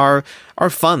mechanics here are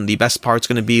fun. The best part's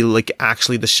going to be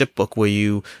actually the ship book where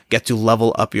you get to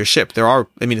level up your ship.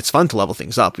 It's fun to level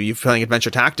things up. You're playing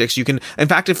Adventure Tactics. You can, in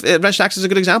fact, if Adventure Tactics is a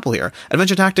good example here.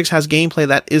 Adventure Tactics has gameplay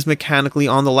that is mechanically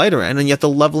on the lighter end, and yet the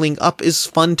leveling up is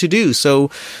fun to do.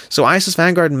 So ISS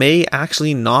Vanguard may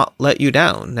actually not let you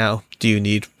down. Now, do you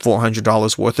need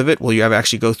 $400 worth of it? Will you ever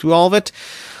actually go through all of it?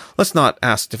 Let's not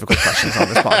ask difficult questions on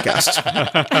this podcast.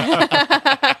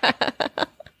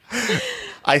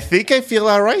 I think I feel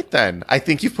all right then. I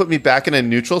think you've put me back in a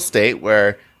neutral state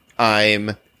where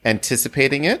I'm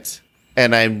anticipating it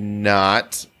and I'm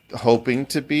not hoping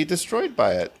to be destroyed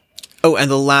by it. Oh,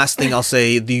 and the last thing I'll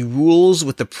say, the rules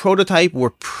with the prototype were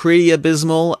pretty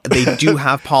abysmal. They do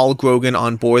have Paul Grogan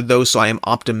on board, though, so I am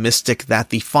optimistic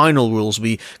that the final rules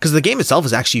because the game itself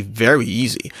is actually very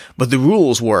easy, but the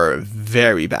rules were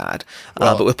very bad.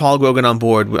 But with Paul Grogan on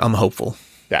board, I'm hopeful.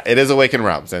 Yeah, it is Awakened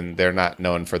Realms, and they're not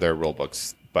known for their rule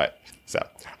books.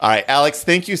 All right, Alex,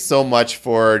 thank you so much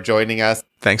for joining us.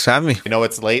 Thanks for having me. I know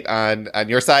it's late on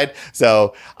your side,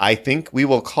 so I think we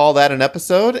will call that an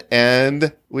episode,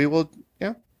 and we will,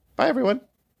 bye, everyone.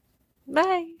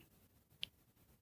 Bye.